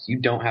products. You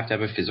don't have to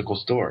have a physical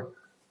store.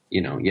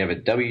 You have a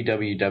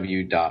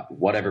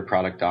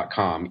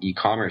www.whateverproduct.com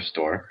e-commerce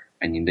store,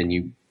 and then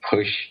you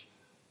push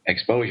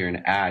exposure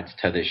and ads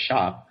to this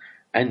shop,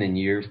 and then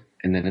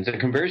it's a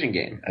conversion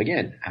game.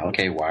 Again,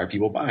 okay, why are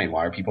people buying?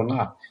 Why are people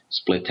not?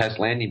 Split test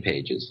landing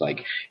pages.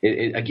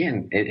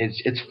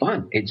 It's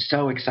fun. It's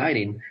so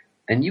exciting,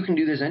 and you can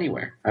do this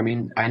anywhere. I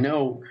mean, I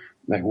know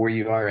where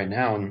you are right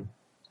now, and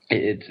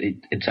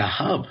it's a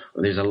hub.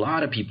 There's a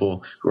lot of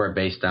people who are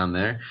based down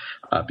there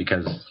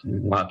because a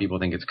lot of people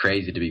think it's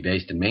crazy to be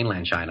based in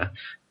mainland China.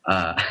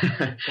 But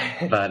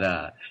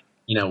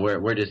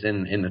we're just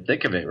in the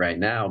thick of it right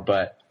now.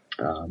 But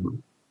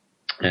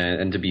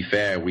and to be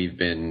fair, we've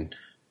been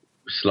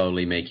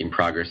slowly making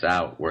progress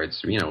out where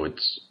it's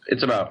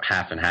about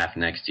half and half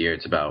next year.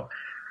 It's about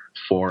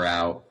 4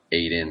 out,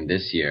 8 in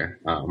this year.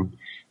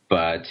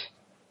 But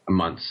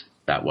months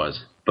that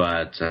was.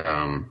 But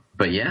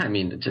yeah, I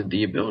mean,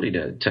 the ability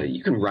to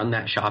you can run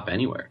that shop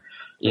anywhere,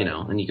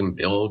 and you can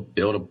build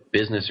a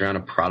business around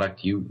a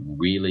product you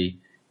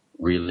really,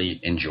 really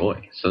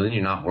enjoy. So then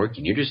you're not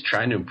working. You're just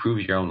trying to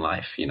improve your own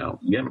life. You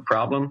have a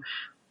problem.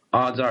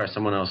 Odds are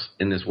someone else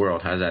in this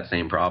world has that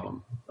same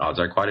problem. Odds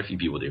are quite a few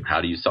people do. How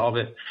do you solve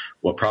it?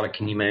 What product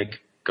can you make?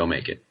 Go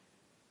make it.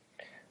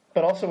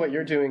 But also what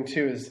you're doing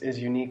too is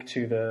unique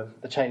to the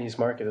Chinese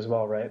market as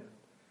well, right?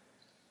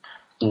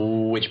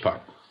 Which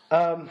part?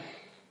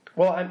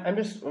 Well, I'm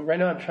just right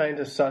now. I'm trying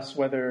to suss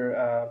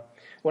whether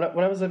when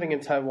I was living in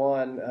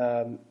Taiwan,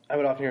 I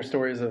would often hear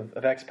stories of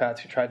expats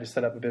who tried to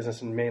set up a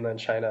business in mainland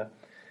China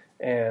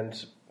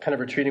and kind of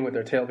retreating with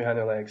their tail behind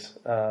their legs.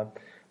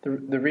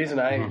 The reason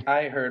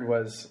I heard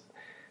was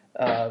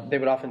they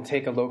would often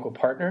take a local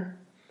partner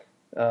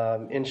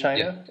in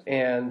China,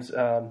 and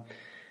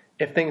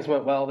if things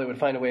went well, they would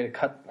find a way to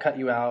cut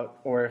you out,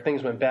 or if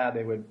things went bad,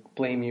 they would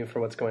blame you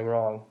for what's going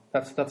wrong.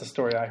 That's a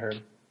story I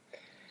heard.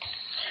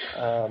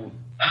 And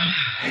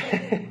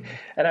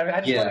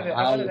I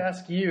wanted to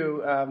ask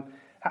you,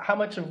 how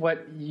much of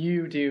what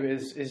you do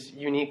is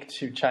unique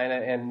to China,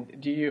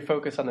 and do you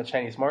focus on the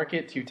Chinese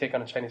market? Do you take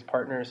on Chinese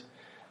partners?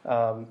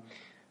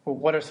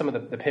 What are some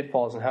of the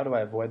pitfalls, and how do I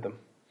avoid them?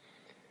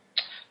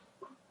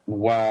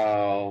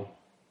 Well,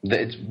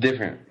 it's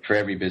different for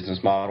every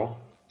business model.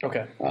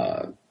 Okay.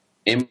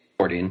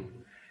 Importing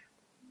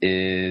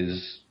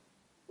is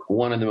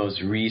one of the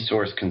most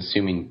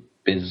resource-consuming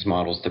business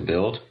models to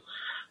build,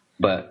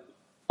 but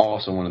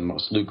also one of the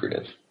most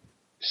lucrative.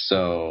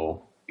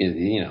 So,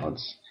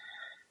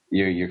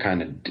 you're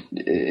kind of,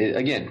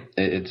 again,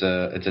 it's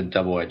a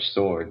double-edged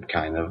sword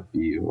kind of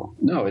view.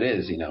 No, it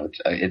is,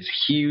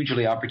 it's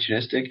hugely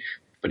opportunistic,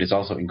 but it's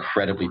also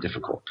incredibly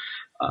difficult.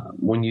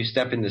 When you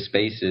step into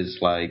spaces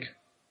like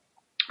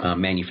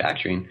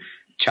manufacturing,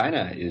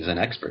 China is an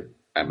expert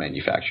at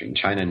manufacturing.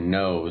 China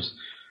knows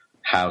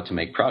how to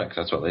make products.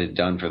 That's what they've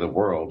done for the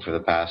world for the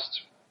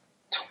past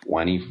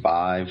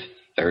 25,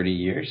 30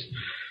 years.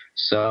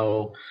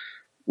 So,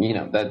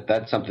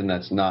 that's something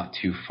that's not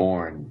too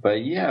foreign.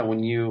 But yeah,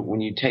 when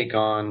you take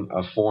on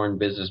a foreign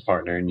business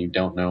partner and you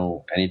don't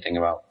know anything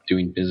about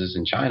doing business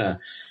in China,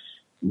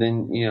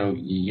 then,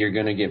 you're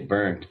going to get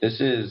burned. This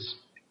is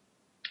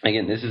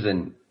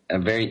a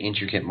very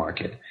intricate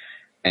market.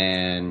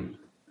 And,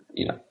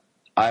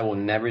 I will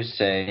never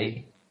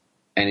say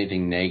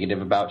anything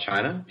negative about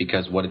China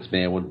because what it's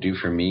been able to do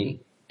for me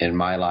in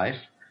my life,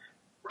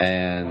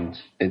 and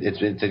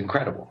it's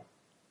incredible.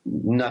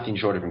 Nothing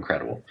short of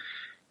incredible.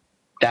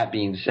 That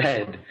being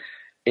said,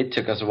 it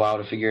took us a while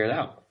to figure it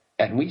out,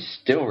 and we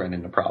still run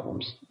into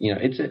problems. You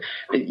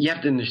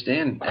have to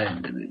understand,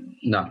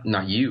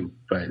 not you,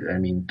 but I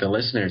mean the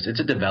listeners.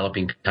 It's a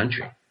developing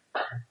country.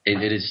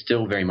 It is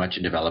still very much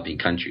a developing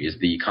country. Is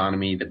the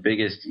economy the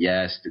biggest?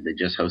 Yes. Did they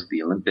just host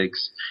the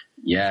Olympics?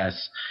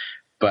 Yes.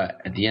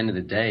 But at the end of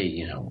the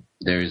day,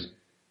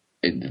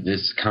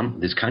 this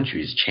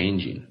country is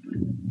changing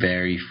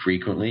very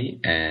frequently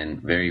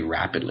and very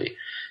rapidly.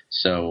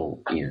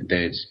 So,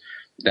 there's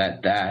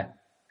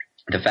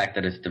the fact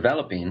that it's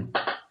developing,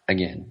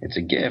 again, it's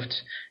a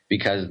gift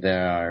because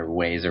there are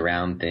ways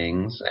around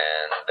things,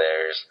 and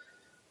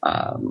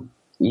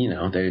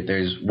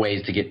there's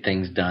ways to get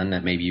things done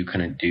that maybe you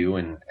couldn't do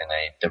in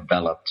a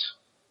developed,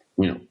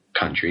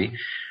 country.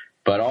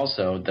 But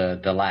also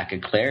the lack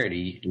of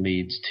clarity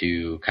leads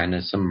to kind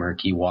of some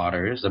murky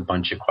waters, a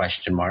bunch of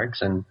question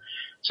marks, and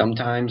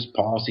sometimes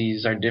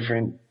policies are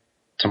different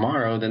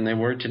tomorrow than they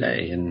were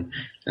today, and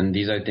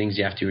these are things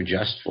you have to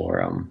adjust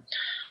for.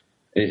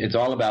 It's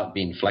all about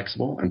being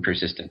flexible and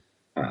persistent.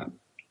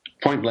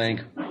 Point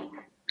blank,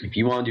 if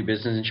you want to do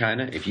business in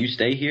China, if you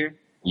stay here,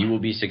 you will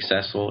be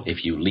successful.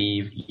 If you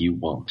leave, you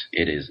won't.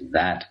 It is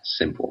that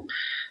simple.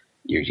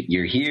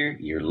 You're here,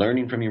 you're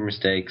learning from your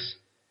mistakes,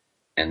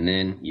 and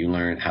then you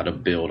learn how to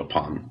build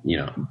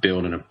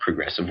in a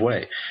progressive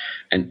way.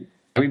 And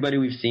everybody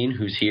we've seen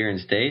who's here and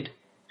stayed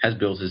has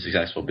built a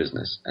successful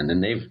business. And then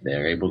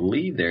they're able to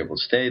leave, they're able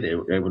to stay,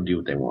 they're able to do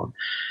what they want.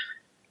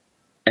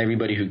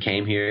 Everybody who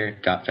came here,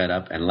 got fed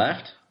up, and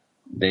left,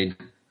 they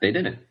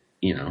didn't.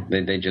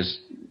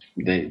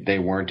 They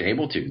weren't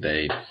able to.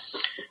 They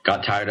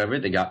got tired of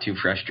it. They got too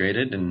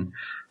frustrated. And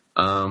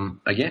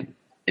again,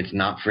 it's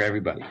not for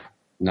everybody.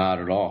 Not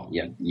at all.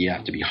 You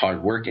have to be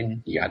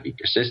hardworking. You got to be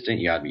persistent.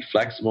 You got to be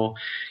flexible.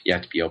 You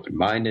have to be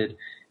open-minded.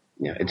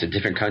 It's a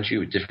different country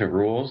with different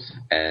rules,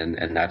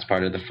 and that's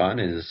part of the fun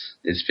is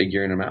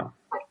figuring them out.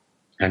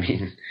 I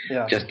mean,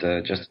 yeah.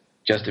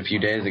 Just a few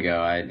days ago,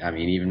 I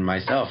mean, even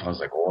myself, I was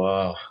like,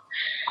 whoa,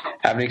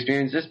 haven't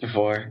experienced this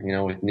before.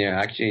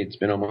 Actually, it's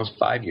been almost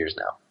 5 years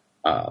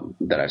now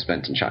that I've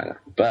spent in China,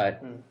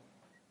 but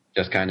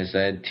just kind of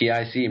said,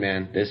 TIC,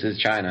 man, this is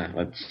China.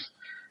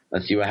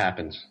 Let's see what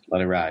happens.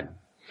 Let it ride.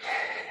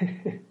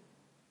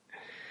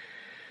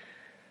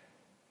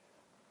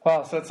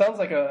 Wow, so it sounds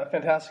like a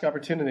fantastic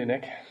opportunity,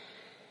 Nick.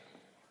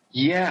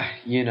 Yeah,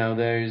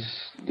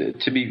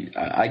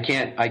 I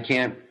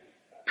can't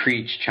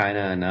preach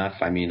China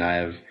enough. I mean, I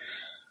have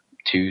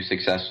 2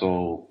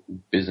 successful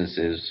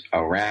businesses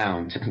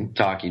around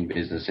talking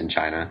business in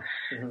China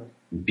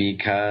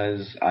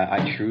because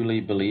I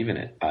truly believe in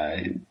it.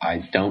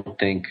 I don't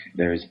think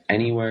there's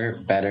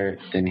anywhere better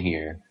than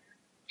here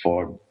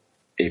for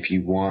if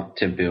you want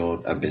to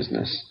build a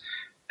business.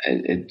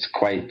 It's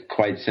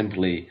quite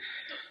simply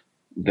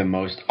the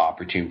most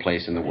opportune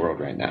place in the world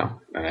right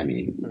now. I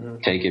mean,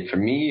 take it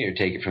from me or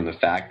take it from the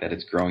fact that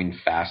it's growing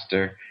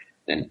faster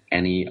than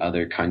any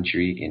other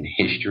country in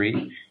history,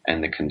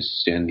 and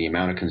the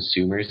amount of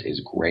consumers is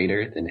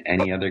greater than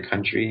any other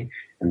country,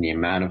 and the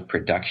amount of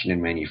production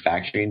and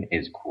manufacturing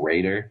is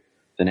greater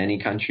than any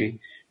country.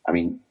 I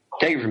mean,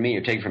 take it from me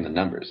or take it from the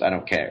numbers. I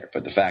don't care.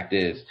 But the fact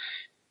is,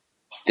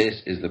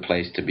 this is the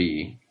place to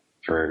be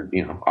for,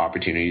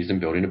 opportunities in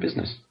building a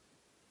business.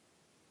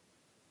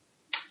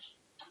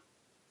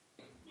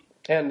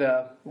 And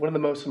one of the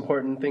most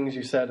important things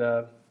you said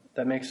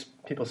that makes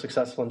people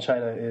successful in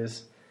China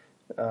is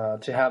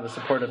to have a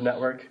supportive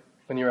network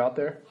when you're out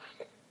there.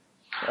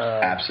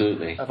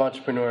 Absolutely. Of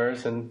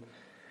entrepreneurs. And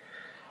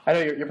I know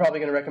you're probably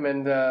going to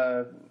recommend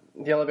the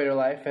Elevator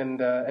Life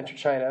and Enter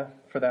China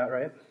for that,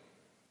 right?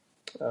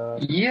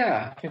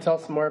 Yeah. Can you tell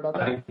us more about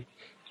that?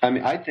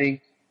 I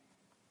think,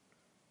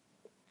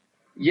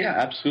 yeah,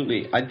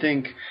 absolutely. I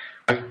think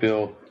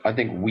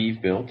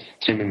we've built,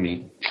 Tim and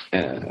me,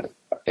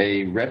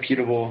 a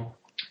reputable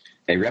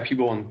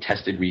and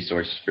tested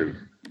resource for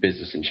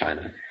business in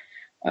China.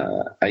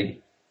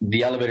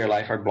 The Elevator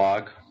Life, our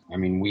blog, I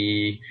mean,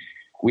 we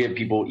have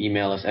people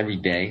email us every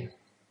day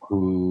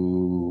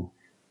who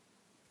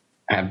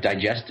have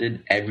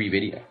digested every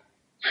video.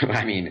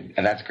 I mean,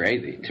 that's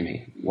crazy to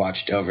me.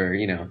 Watched over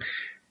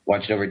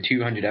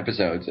 200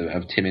 episodes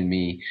of Tim and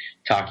me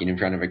talking in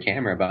front of a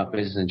camera about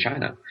business in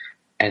China.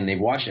 And they've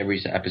watched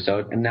every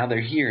episode, and now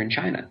they're here in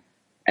China.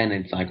 And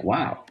it's like,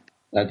 wow,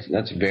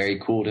 that's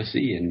very cool to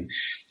see.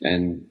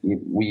 And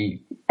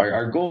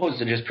our goal is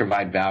to just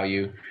provide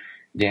value.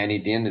 Danny,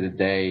 at the end of the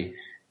day,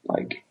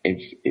 like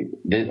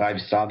I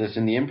saw this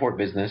in the import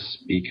business,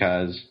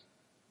 because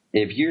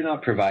if you're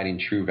not providing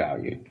true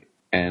value,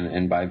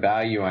 and by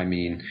value I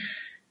mean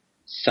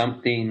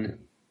something,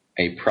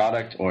 a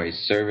product or a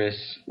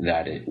service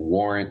that it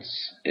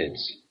warrants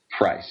its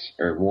price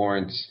or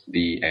warrants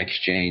the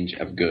exchange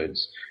of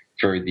goods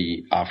for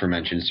the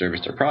aforementioned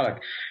service or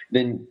product,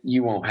 then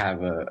you won't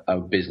have a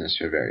business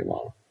for very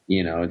long.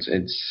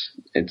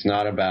 It's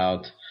not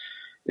about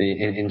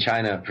in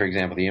China, for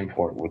example, the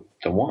import with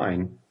the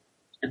wine.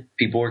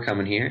 People were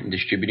coming here and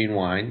distributing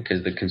wine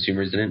because the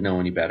consumers didn't know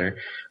any better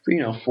for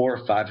 400%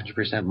 or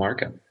 500%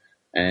 markup.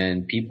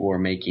 And people were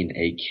making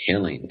a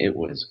killing. It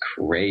was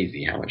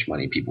crazy how much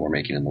money people were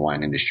making in the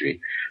wine industry.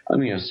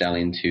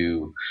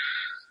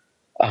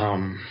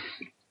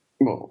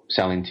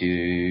 Selling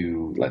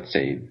to, let's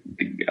say,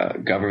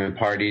 government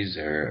parties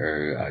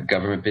or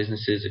government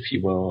businesses, if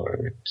you will,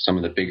 or some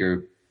of the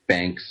bigger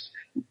banks,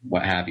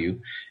 what have you.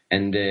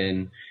 And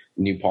then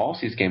new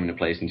policies came into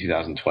place in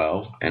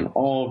 2012, and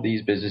all of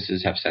these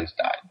businesses have since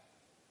died,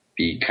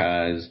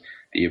 because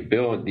the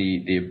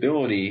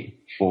ability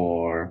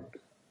for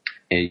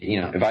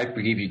if I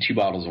give you 2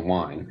 bottles of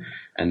wine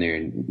and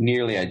they're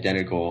nearly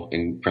identical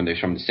from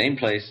the same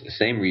place, the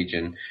same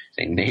region,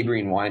 say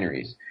neighboring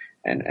wineries,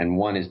 and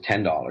one is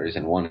 $10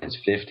 and one is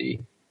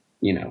 $50,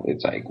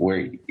 it's like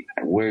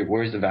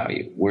where's the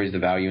value? Where's the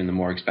value in the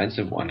more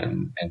expensive one?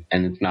 And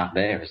it's not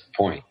there is the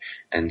point.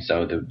 And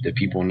so the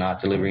people not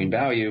delivering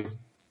value,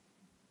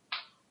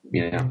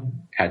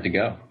 had to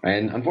go.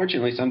 And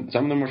unfortunately, some of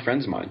them were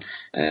friends of mine,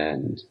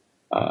 and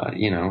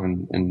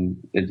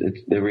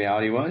the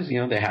reality was,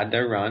 they had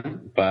their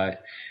run,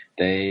 but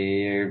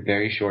they're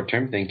very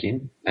short-term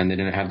thinking, and they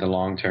didn't have the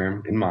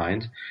long-term in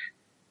mind.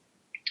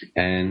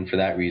 And for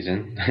that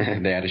reason,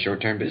 they had a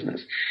short-term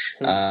business.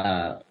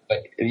 But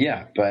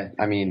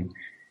I mean,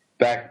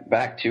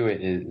 back to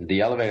it,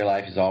 the elevator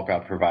life is all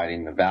about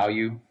providing the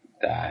value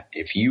that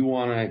if you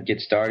want to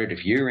get started,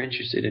 if you're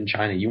interested in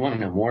China, you want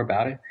to know more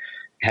about it,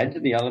 head to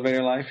the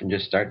elevator life and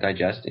just start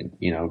digesting,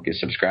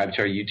 subscribe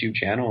to our YouTube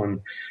channel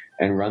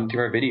and run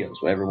through our videos,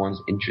 whatever ones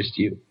interest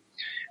you.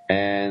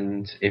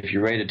 And if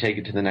you're ready to take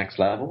it to the next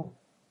level,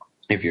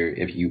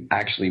 if you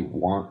actually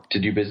want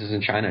to do business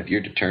in China, if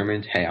you're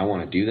determined, hey, I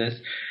want to do this,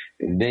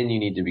 then you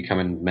need to become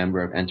a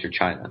member of Enter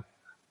China,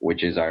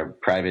 which is our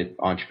private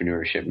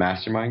entrepreneurship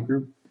mastermind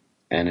group.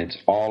 And it's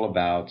all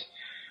about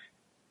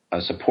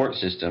a support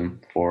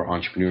system for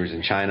entrepreneurs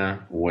in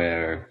China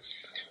where,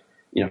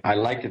 I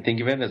like to think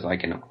of it as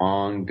like an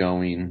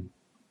ongoing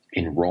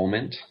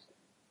enrollment,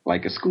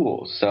 like a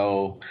school.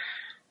 So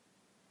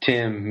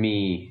Tim,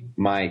 me,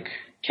 Mike,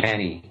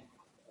 Kenny,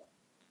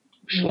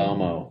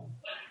 Shlomo,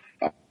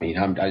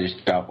 I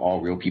just drop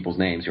all real people's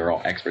names who are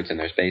all experts in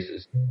their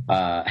spaces.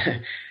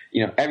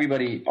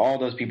 Everybody, all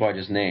those people I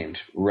just named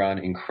run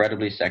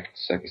incredibly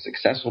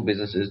successful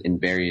businesses in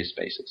various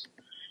spaces.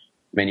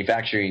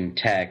 Manufacturing,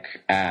 tech,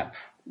 app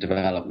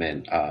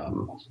development,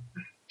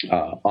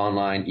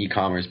 online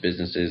e-commerce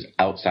businesses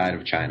outside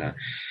of China,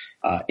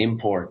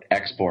 import,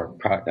 export,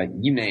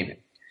 you name it.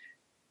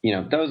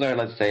 Those are,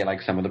 let's say,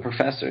 like some of the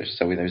professors.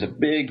 So there's a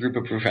big group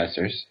of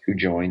professors who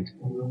joined,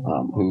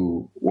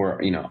 who were,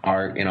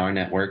 are in our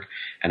network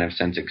and have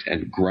since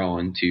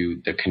grown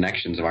to the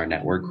connections of our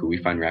network, who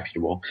we find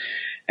reputable.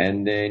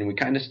 And then we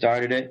kind of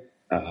started it.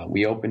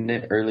 We opened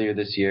it earlier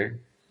this year,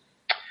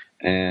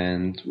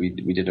 and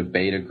we did a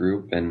beta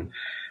group and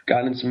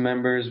got in some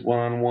members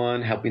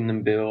one-on-one, helping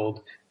them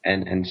build.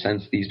 And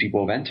since these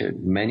people have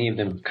entered, many of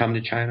them have come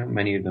to China.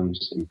 Many of them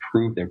just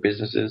improved their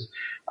businesses.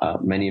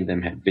 Many of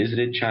them have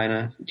visited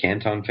China,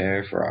 Canton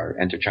Fair for our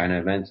Enter China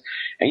events.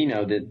 And,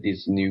 that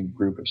this new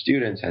group of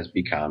students has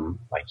become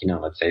like,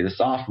 let's say the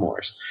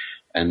sophomores.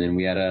 And then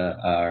we had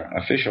our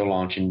official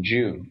launch in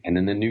June. And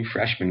then the new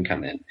freshmen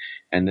come in.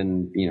 And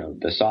then,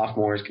 the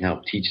sophomores can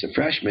help teach the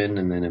freshmen.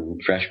 And then if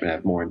freshmen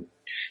have more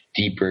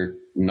deeper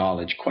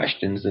knowledge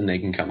questions, then they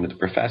can come to the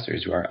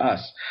professors, who are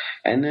us.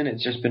 And then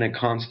it's just been a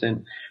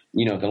constant,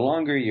 the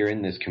longer you're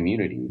in this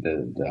community,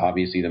 the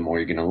obviously the more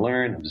you're going to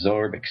learn,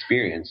 absorb,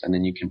 experience, and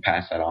then you can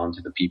pass that on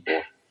to the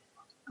people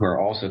who are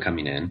also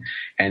coming in.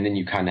 And then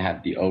you kind of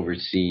have the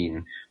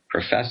overseeing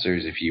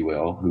professors, if you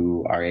will,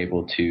 who are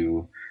able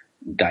to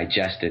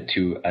digest it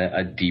to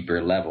a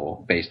deeper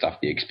level based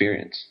off the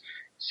experience.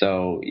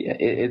 So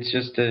it's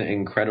just an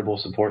incredible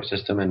support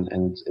system,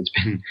 and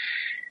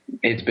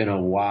it's been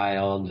a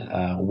wild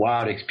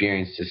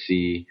experience to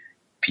see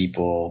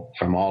people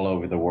from all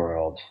over the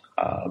world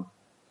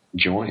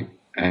join.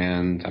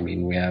 And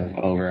we have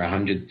over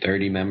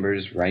 130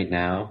 members right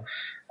now,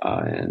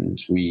 and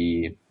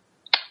we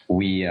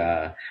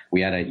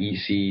had an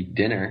EC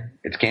dinner.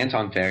 It's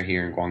Canton Fair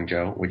here in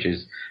Guangzhou, which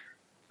is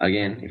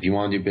Again, if you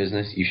want to do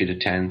business, you should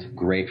attend.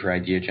 Great for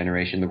idea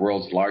generation. The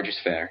world's largest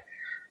fair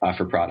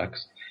for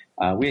products.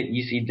 We had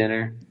EC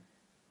dinner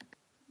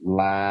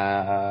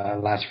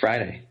last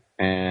Friday.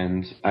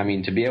 And I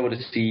mean, to be able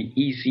to see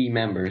EC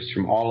members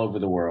from all over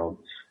the world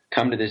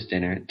come to this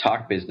dinner,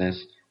 talk business,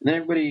 and then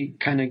everybody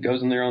kind of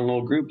goes in their own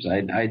little groups.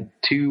 I had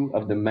two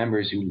of the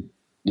members who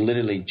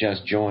literally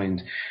just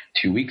joined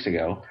 2 weeks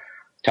ago,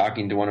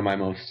 talking to one of my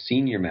most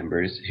senior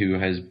members who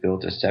has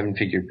built a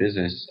 7-figure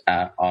business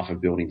off of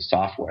building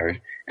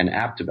software and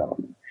app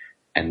development.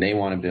 And they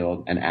want to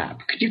build an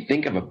app. Could you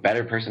think of a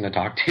better person to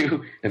talk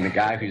to than the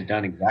guy who's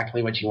done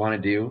exactly what you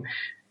want to do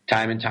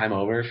time and time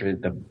over for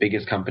the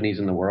biggest companies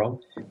in the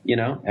world, you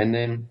know? And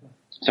then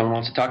someone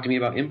wants to talk to me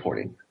about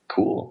importing.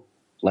 Cool.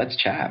 Let's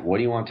chat. What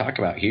do you want to talk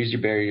about? Here's your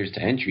barriers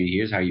to entry.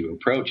 Here's how you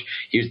approach.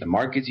 Here's the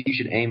markets you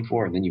should aim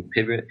for. And then you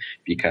pivot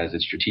because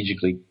it's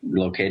strategically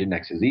located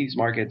next to these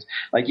markets.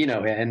 Like, you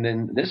know, and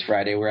then this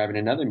Friday we're having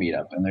another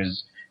meetup, and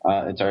there's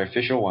it's our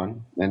official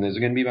one, and there's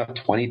going to be about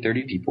 20,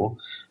 30 people.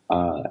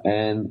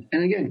 And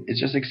again, it's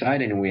just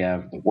exciting. And we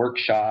have the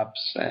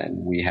workshops, and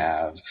we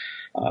have,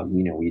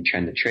 you know, we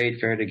attend the trade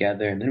fair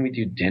together, and then we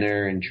do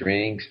dinner and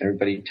drinks.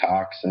 Everybody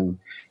talks, and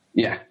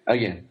yeah,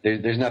 again,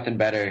 there's nothing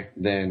better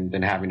than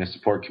having a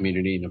support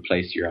community in a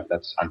place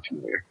that's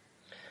unfamiliar.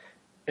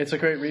 It's a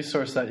great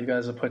resource that you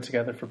guys have put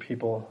together for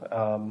people.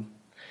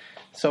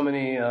 So much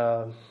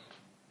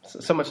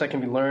that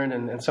can be learned,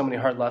 and so many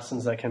hard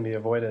lessons that can be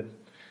avoided.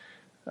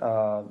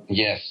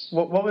 Yes.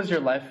 What was your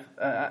life,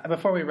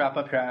 before we wrap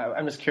up here,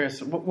 I'm just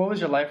curious, what was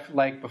your life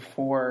like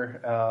before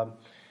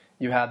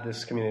you had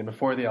this community,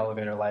 before the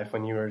elevator life,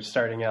 when you were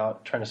starting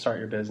out, trying to start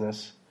your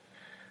business?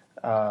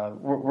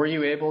 Were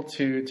you able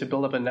to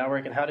build up a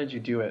network, and how did you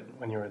do it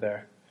when you were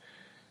there?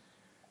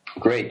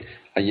 Great.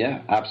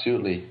 Yeah,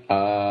 absolutely.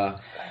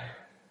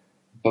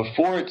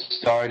 Before it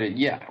started,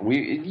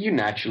 you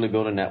naturally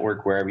build a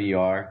network wherever you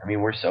are. I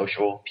mean, we're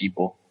social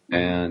people,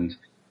 and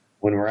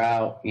when we're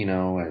out, you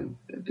know,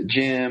 at the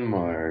gym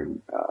or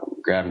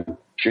grabbing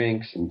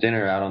drinks and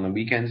dinner out on the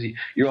weekends,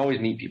 you always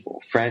meet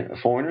people.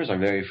 Foreigners are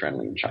very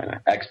friendly in China.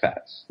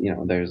 Expats, you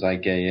know, there's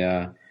like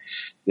a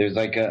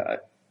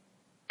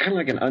kind of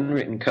like an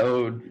unwritten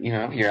code. You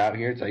know, if you're out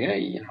here, it's like, hey,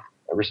 you know,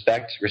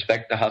 respect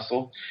the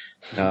hustle,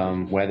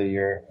 whether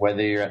you're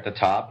at the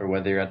top or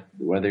whether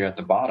you're at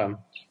the bottom.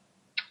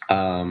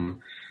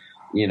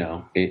 You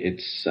know,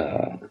 it's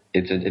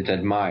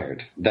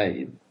admired.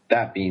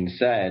 That being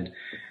said,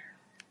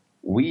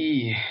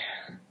 I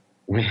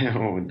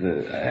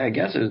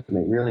guess it was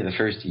really the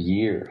first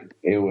year.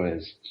 It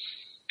was,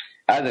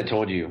 as I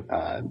told you,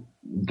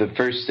 the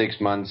first 6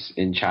 months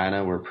in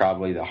China were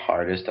probably the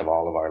hardest of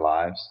all of our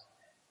lives,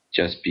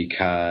 just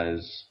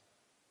because,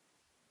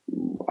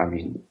 I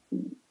mean,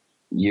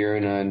 you're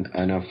in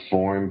a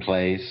foreign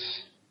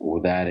place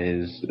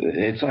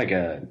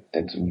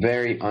it's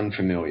very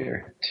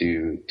unfamiliar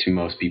to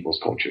most people's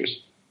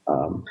cultures.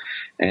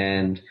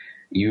 And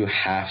you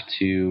have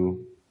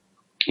to,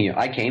 you know,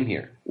 I came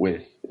here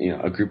with, you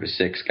know, a group of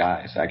 6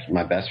 guys, actually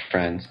my best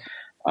friends.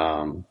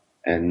 And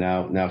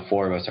now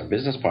 4 of us are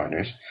business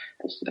partners,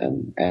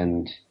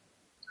 and,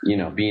 you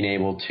know, being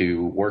able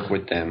to work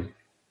with them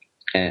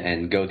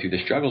and go through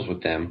the struggles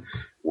with them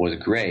was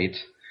great.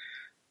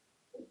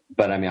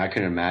 But I mean, I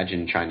couldn't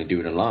imagine trying to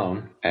do it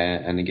alone.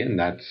 And again,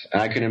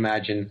 I couldn't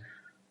imagine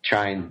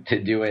trying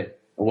to do it.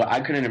 Well, I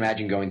couldn't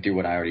imagine going through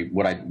what I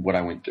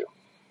went through,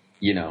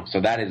 you know.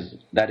 So that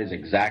is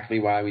exactly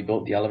why we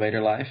built the elevator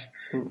life.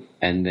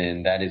 And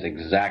then that is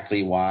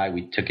exactly why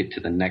we took it to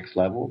the next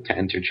level to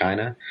enter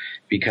China,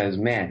 because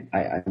man,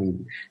 I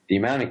mean, the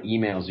amount of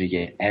emails we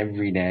get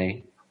every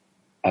day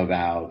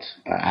about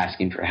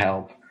asking for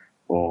help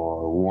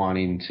or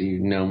wanting to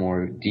know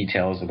more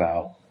details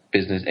about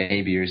business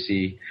A, B, or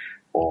C,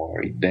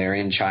 or they're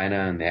in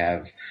China and they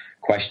have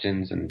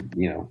questions, and,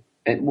 you know,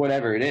 and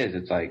whatever it is,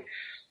 it's like,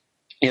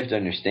 you have to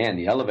understand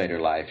the elevator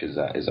life is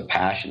a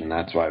passion, and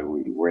that's why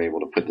we were able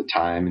to put the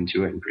time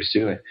into it and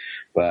pursue it.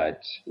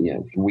 But, you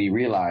know, we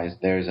realized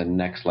there's a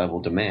next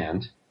level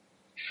demand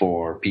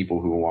for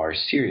people who are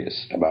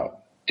serious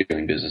about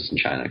doing business in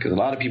China, because a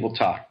lot of people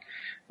talk,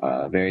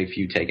 very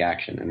few take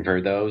action. And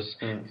for those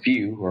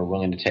few who are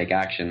willing to take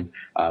action,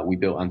 we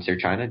built Unser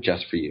China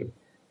just for you.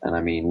 And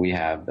I mean, we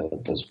have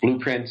those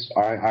blueprints.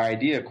 Our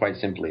idea, quite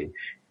simply,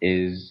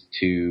 is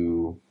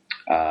to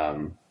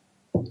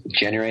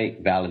generate,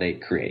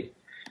 validate, create.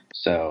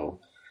 So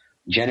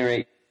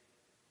generate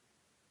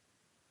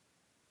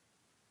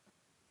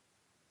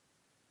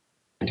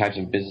types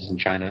of business in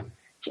China,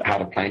 how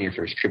to plan your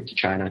first trip to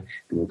China,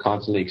 and we're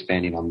constantly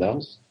expanding on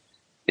those.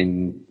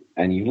 And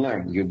you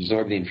learn, you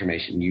absorb the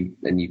information, you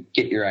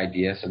get your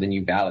idea, so then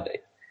you validate.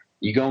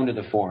 You go into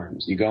the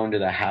forums, you go into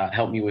the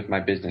help me with my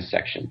business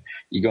section,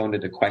 you go into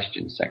the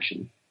questions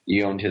section,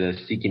 you go into the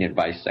seeking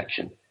advice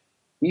section.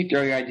 You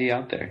throw your idea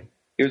out there.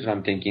 Here's what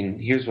I'm thinking,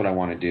 here's what I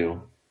want to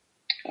do,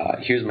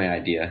 here's my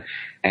idea,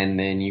 and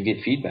then you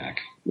get feedback.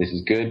 This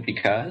is good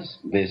because,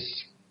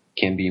 this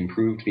can be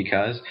improved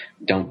because,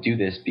 don't do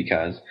this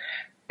because,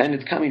 And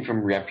it's coming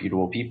from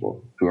reputable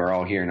people who are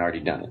all here and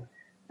already done it.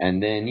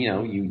 And then,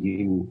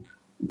 you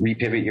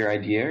repivot your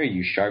idea, or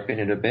you sharpen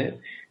it a bit,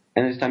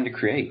 and it's time to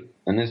create.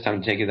 And it's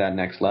time to take it to that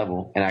next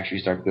level and actually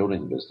start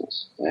building a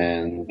business.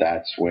 And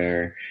that's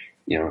where,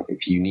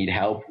 if you need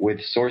help with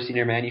sourcing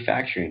or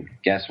manufacturing,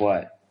 guess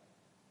what?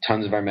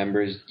 Tons of our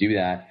members do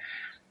that.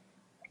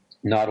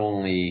 Not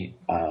only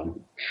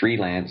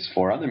freelance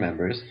for other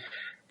members,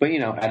 but,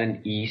 at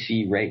an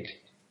EC rate.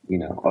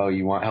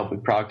 You want help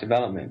with product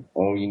development.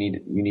 You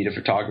need a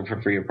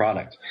photographer for your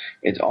product.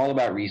 It's all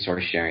about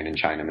resource sharing in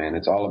China, man.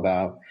 It's all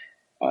about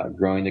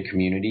growing the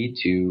community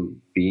to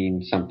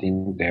being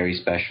something very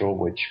special,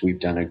 which we've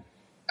done a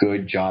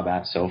good job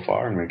at so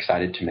far, and we're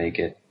excited to make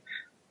it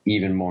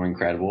even more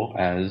incredible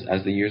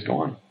as the years go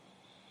on.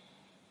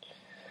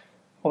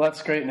 Well,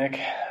 that's great, Nick.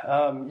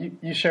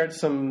 You shared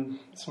some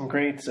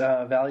great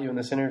value in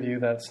this interview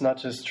that's not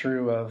just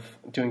true of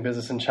doing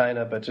business in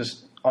China, but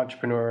just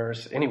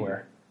entrepreneurs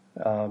anywhere,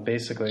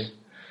 basically.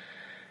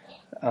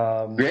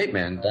 Great,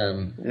 man.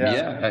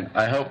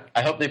 I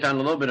hope they found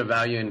a little bit of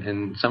value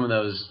in some of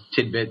those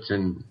tidbits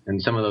and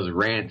some of those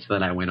rants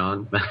that I went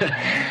on.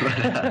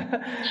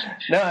 I'm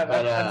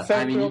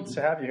so thrilled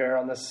to have you here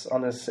on this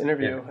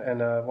interview, and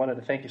wanted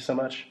to thank you so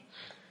much.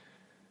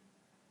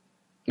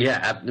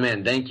 Yeah,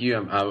 man, thank you.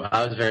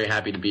 I was very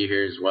happy to be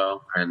here as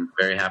well, and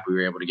very happy we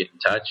were able to get in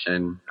touch,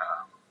 and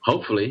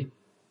hopefully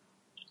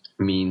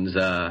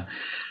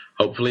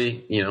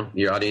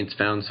your audience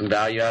found some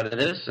value out of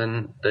this,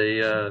 and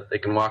they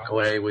can walk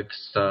away with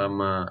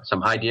some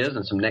ideas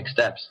and some next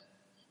steps.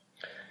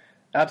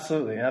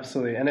 Absolutely.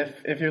 And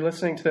if you're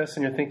listening to this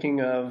and you're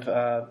thinking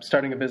of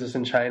starting a business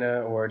in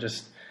China, or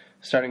just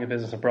starting a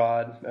business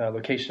abroad,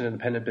 location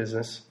independent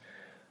business,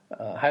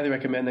 highly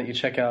recommend that you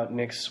check out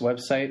Nick's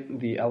website,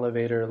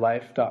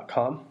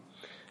 theelevatorlife.com.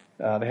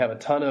 They have a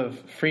ton of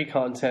free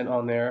content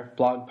on there,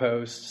 blog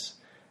posts,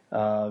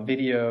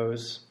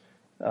 videos.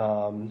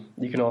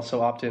 You can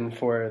also opt in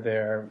for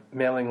their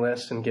mailing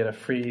list and get a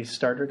free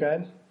starter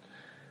guide,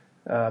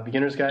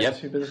 beginner's guide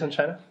to business in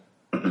China.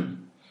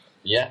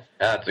 Yeah,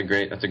 that's a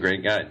great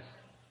guide.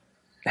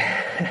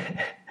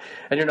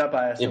 And you're not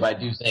biased. If I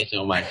do say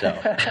so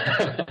myself.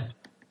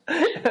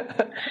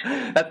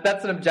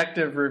 That's an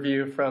objective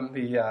review from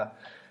the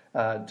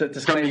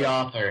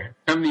disclaimer.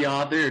 From the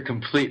author, a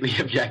completely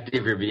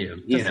objective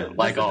review.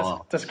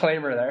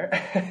 Disclaimer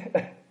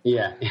there.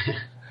 Yeah.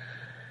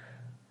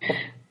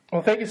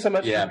 Well, thank you so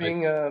much for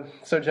being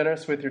so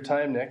generous with your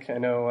time, Nick. I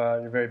know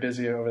you're very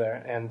busy over there,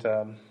 and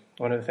I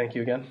wanted to thank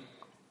you again.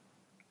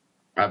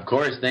 Of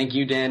course. Thank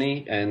you,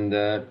 Danny. And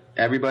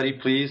everybody,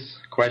 please,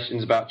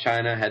 questions about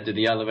China, head to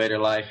The Elevator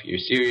Life. If you're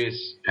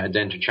serious, head to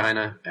Enter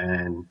China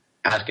and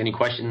ask any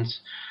questions,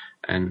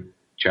 and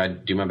try to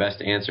do my best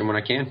to answer them when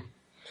I can.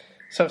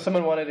 So if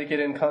someone wanted to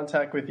get in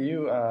contact with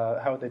you,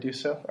 how would they do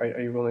so?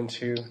 Are you willing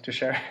to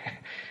share?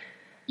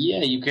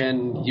 Yeah, you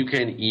can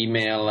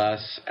email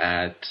us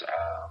at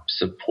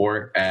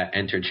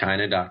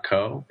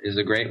support@enterchina.co is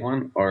a great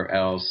one, or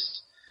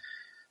else,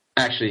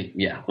 actually,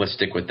 let's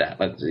stick with that.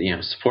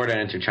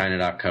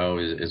 Support@enterchina.co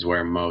is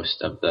where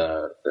most of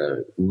the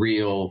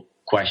real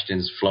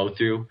questions flow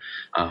through.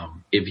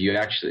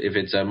 If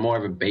it's a more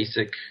of a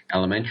basic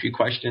elementary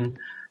question,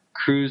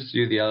 cruise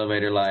through The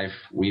Elevator Life.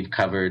 We've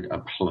covered a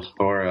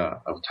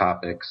plethora of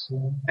topics,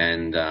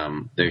 and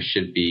there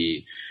should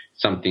be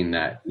something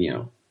that,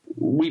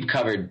 we've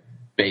covered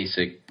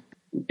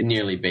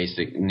nearly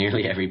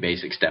every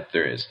basic step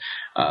there is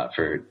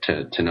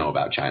to know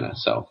about China.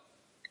 So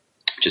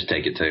just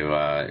take it to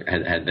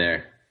head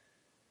there.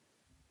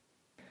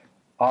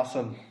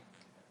 Awesome.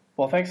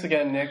 Well, thanks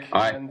again, Nick.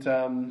 All right.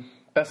 And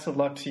best of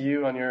luck to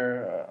you on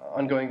your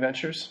ongoing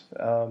ventures.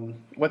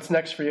 What's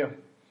next for you?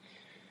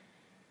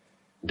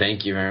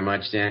 Thank you very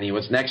much, Danny.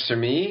 What's next for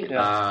me?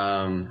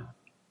 Yeah.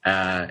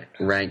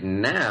 Right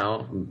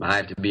now, I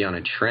have to be on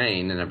a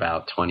train in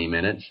about 20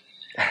 minutes.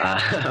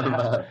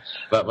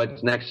 But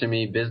what's next for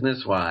me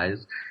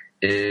business-wise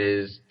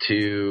is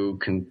to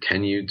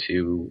continue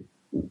to,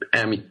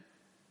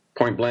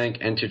 point blank,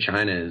 Enter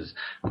China is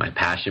my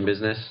passion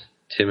business.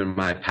 Tim and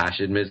my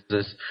passion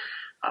business.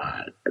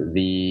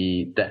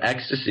 The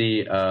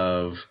ecstasy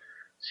of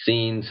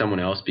seeing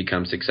someone else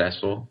become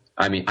successful.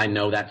 I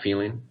know that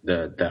feeling,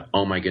 the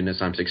oh my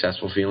goodness, I'm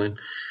successful feeling.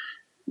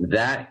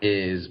 That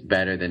is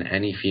better than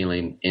any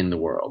feeling in the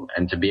world.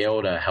 And to be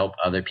able to help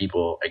other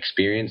people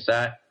experience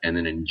that and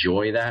then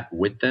enjoy that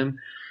with them,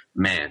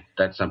 man,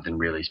 that's something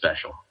really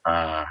special.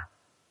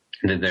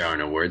 There are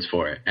no words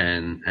for it.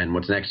 And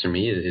what's next for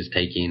me is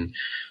taking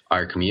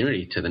our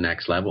community to the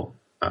next level,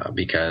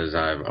 because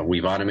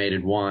we've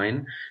automated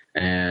wine,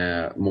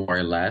 more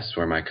or less,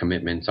 where my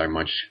commitments are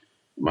much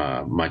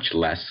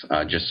less,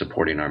 just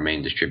supporting our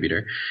main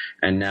distributor.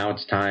 And now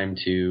it's time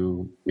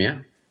to,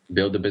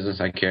 build the business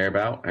I care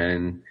about,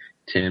 and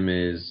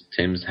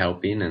Tim's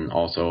helping, and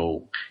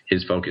also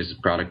his focus is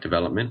product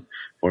development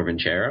for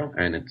Vincero,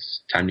 and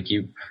it's time to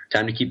keep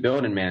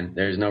building, man.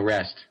 There's no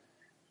rest.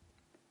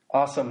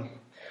 Awesome.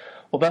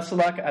 Well, best of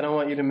luck. I don't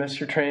want you to miss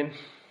your train,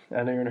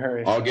 I know you're in a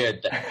hurry. All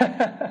good.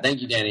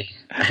 Thank you, Danny.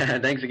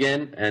 Thanks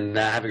again, and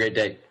have a great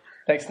day.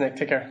 Thanks, Nick.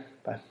 Take care.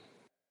 Bye.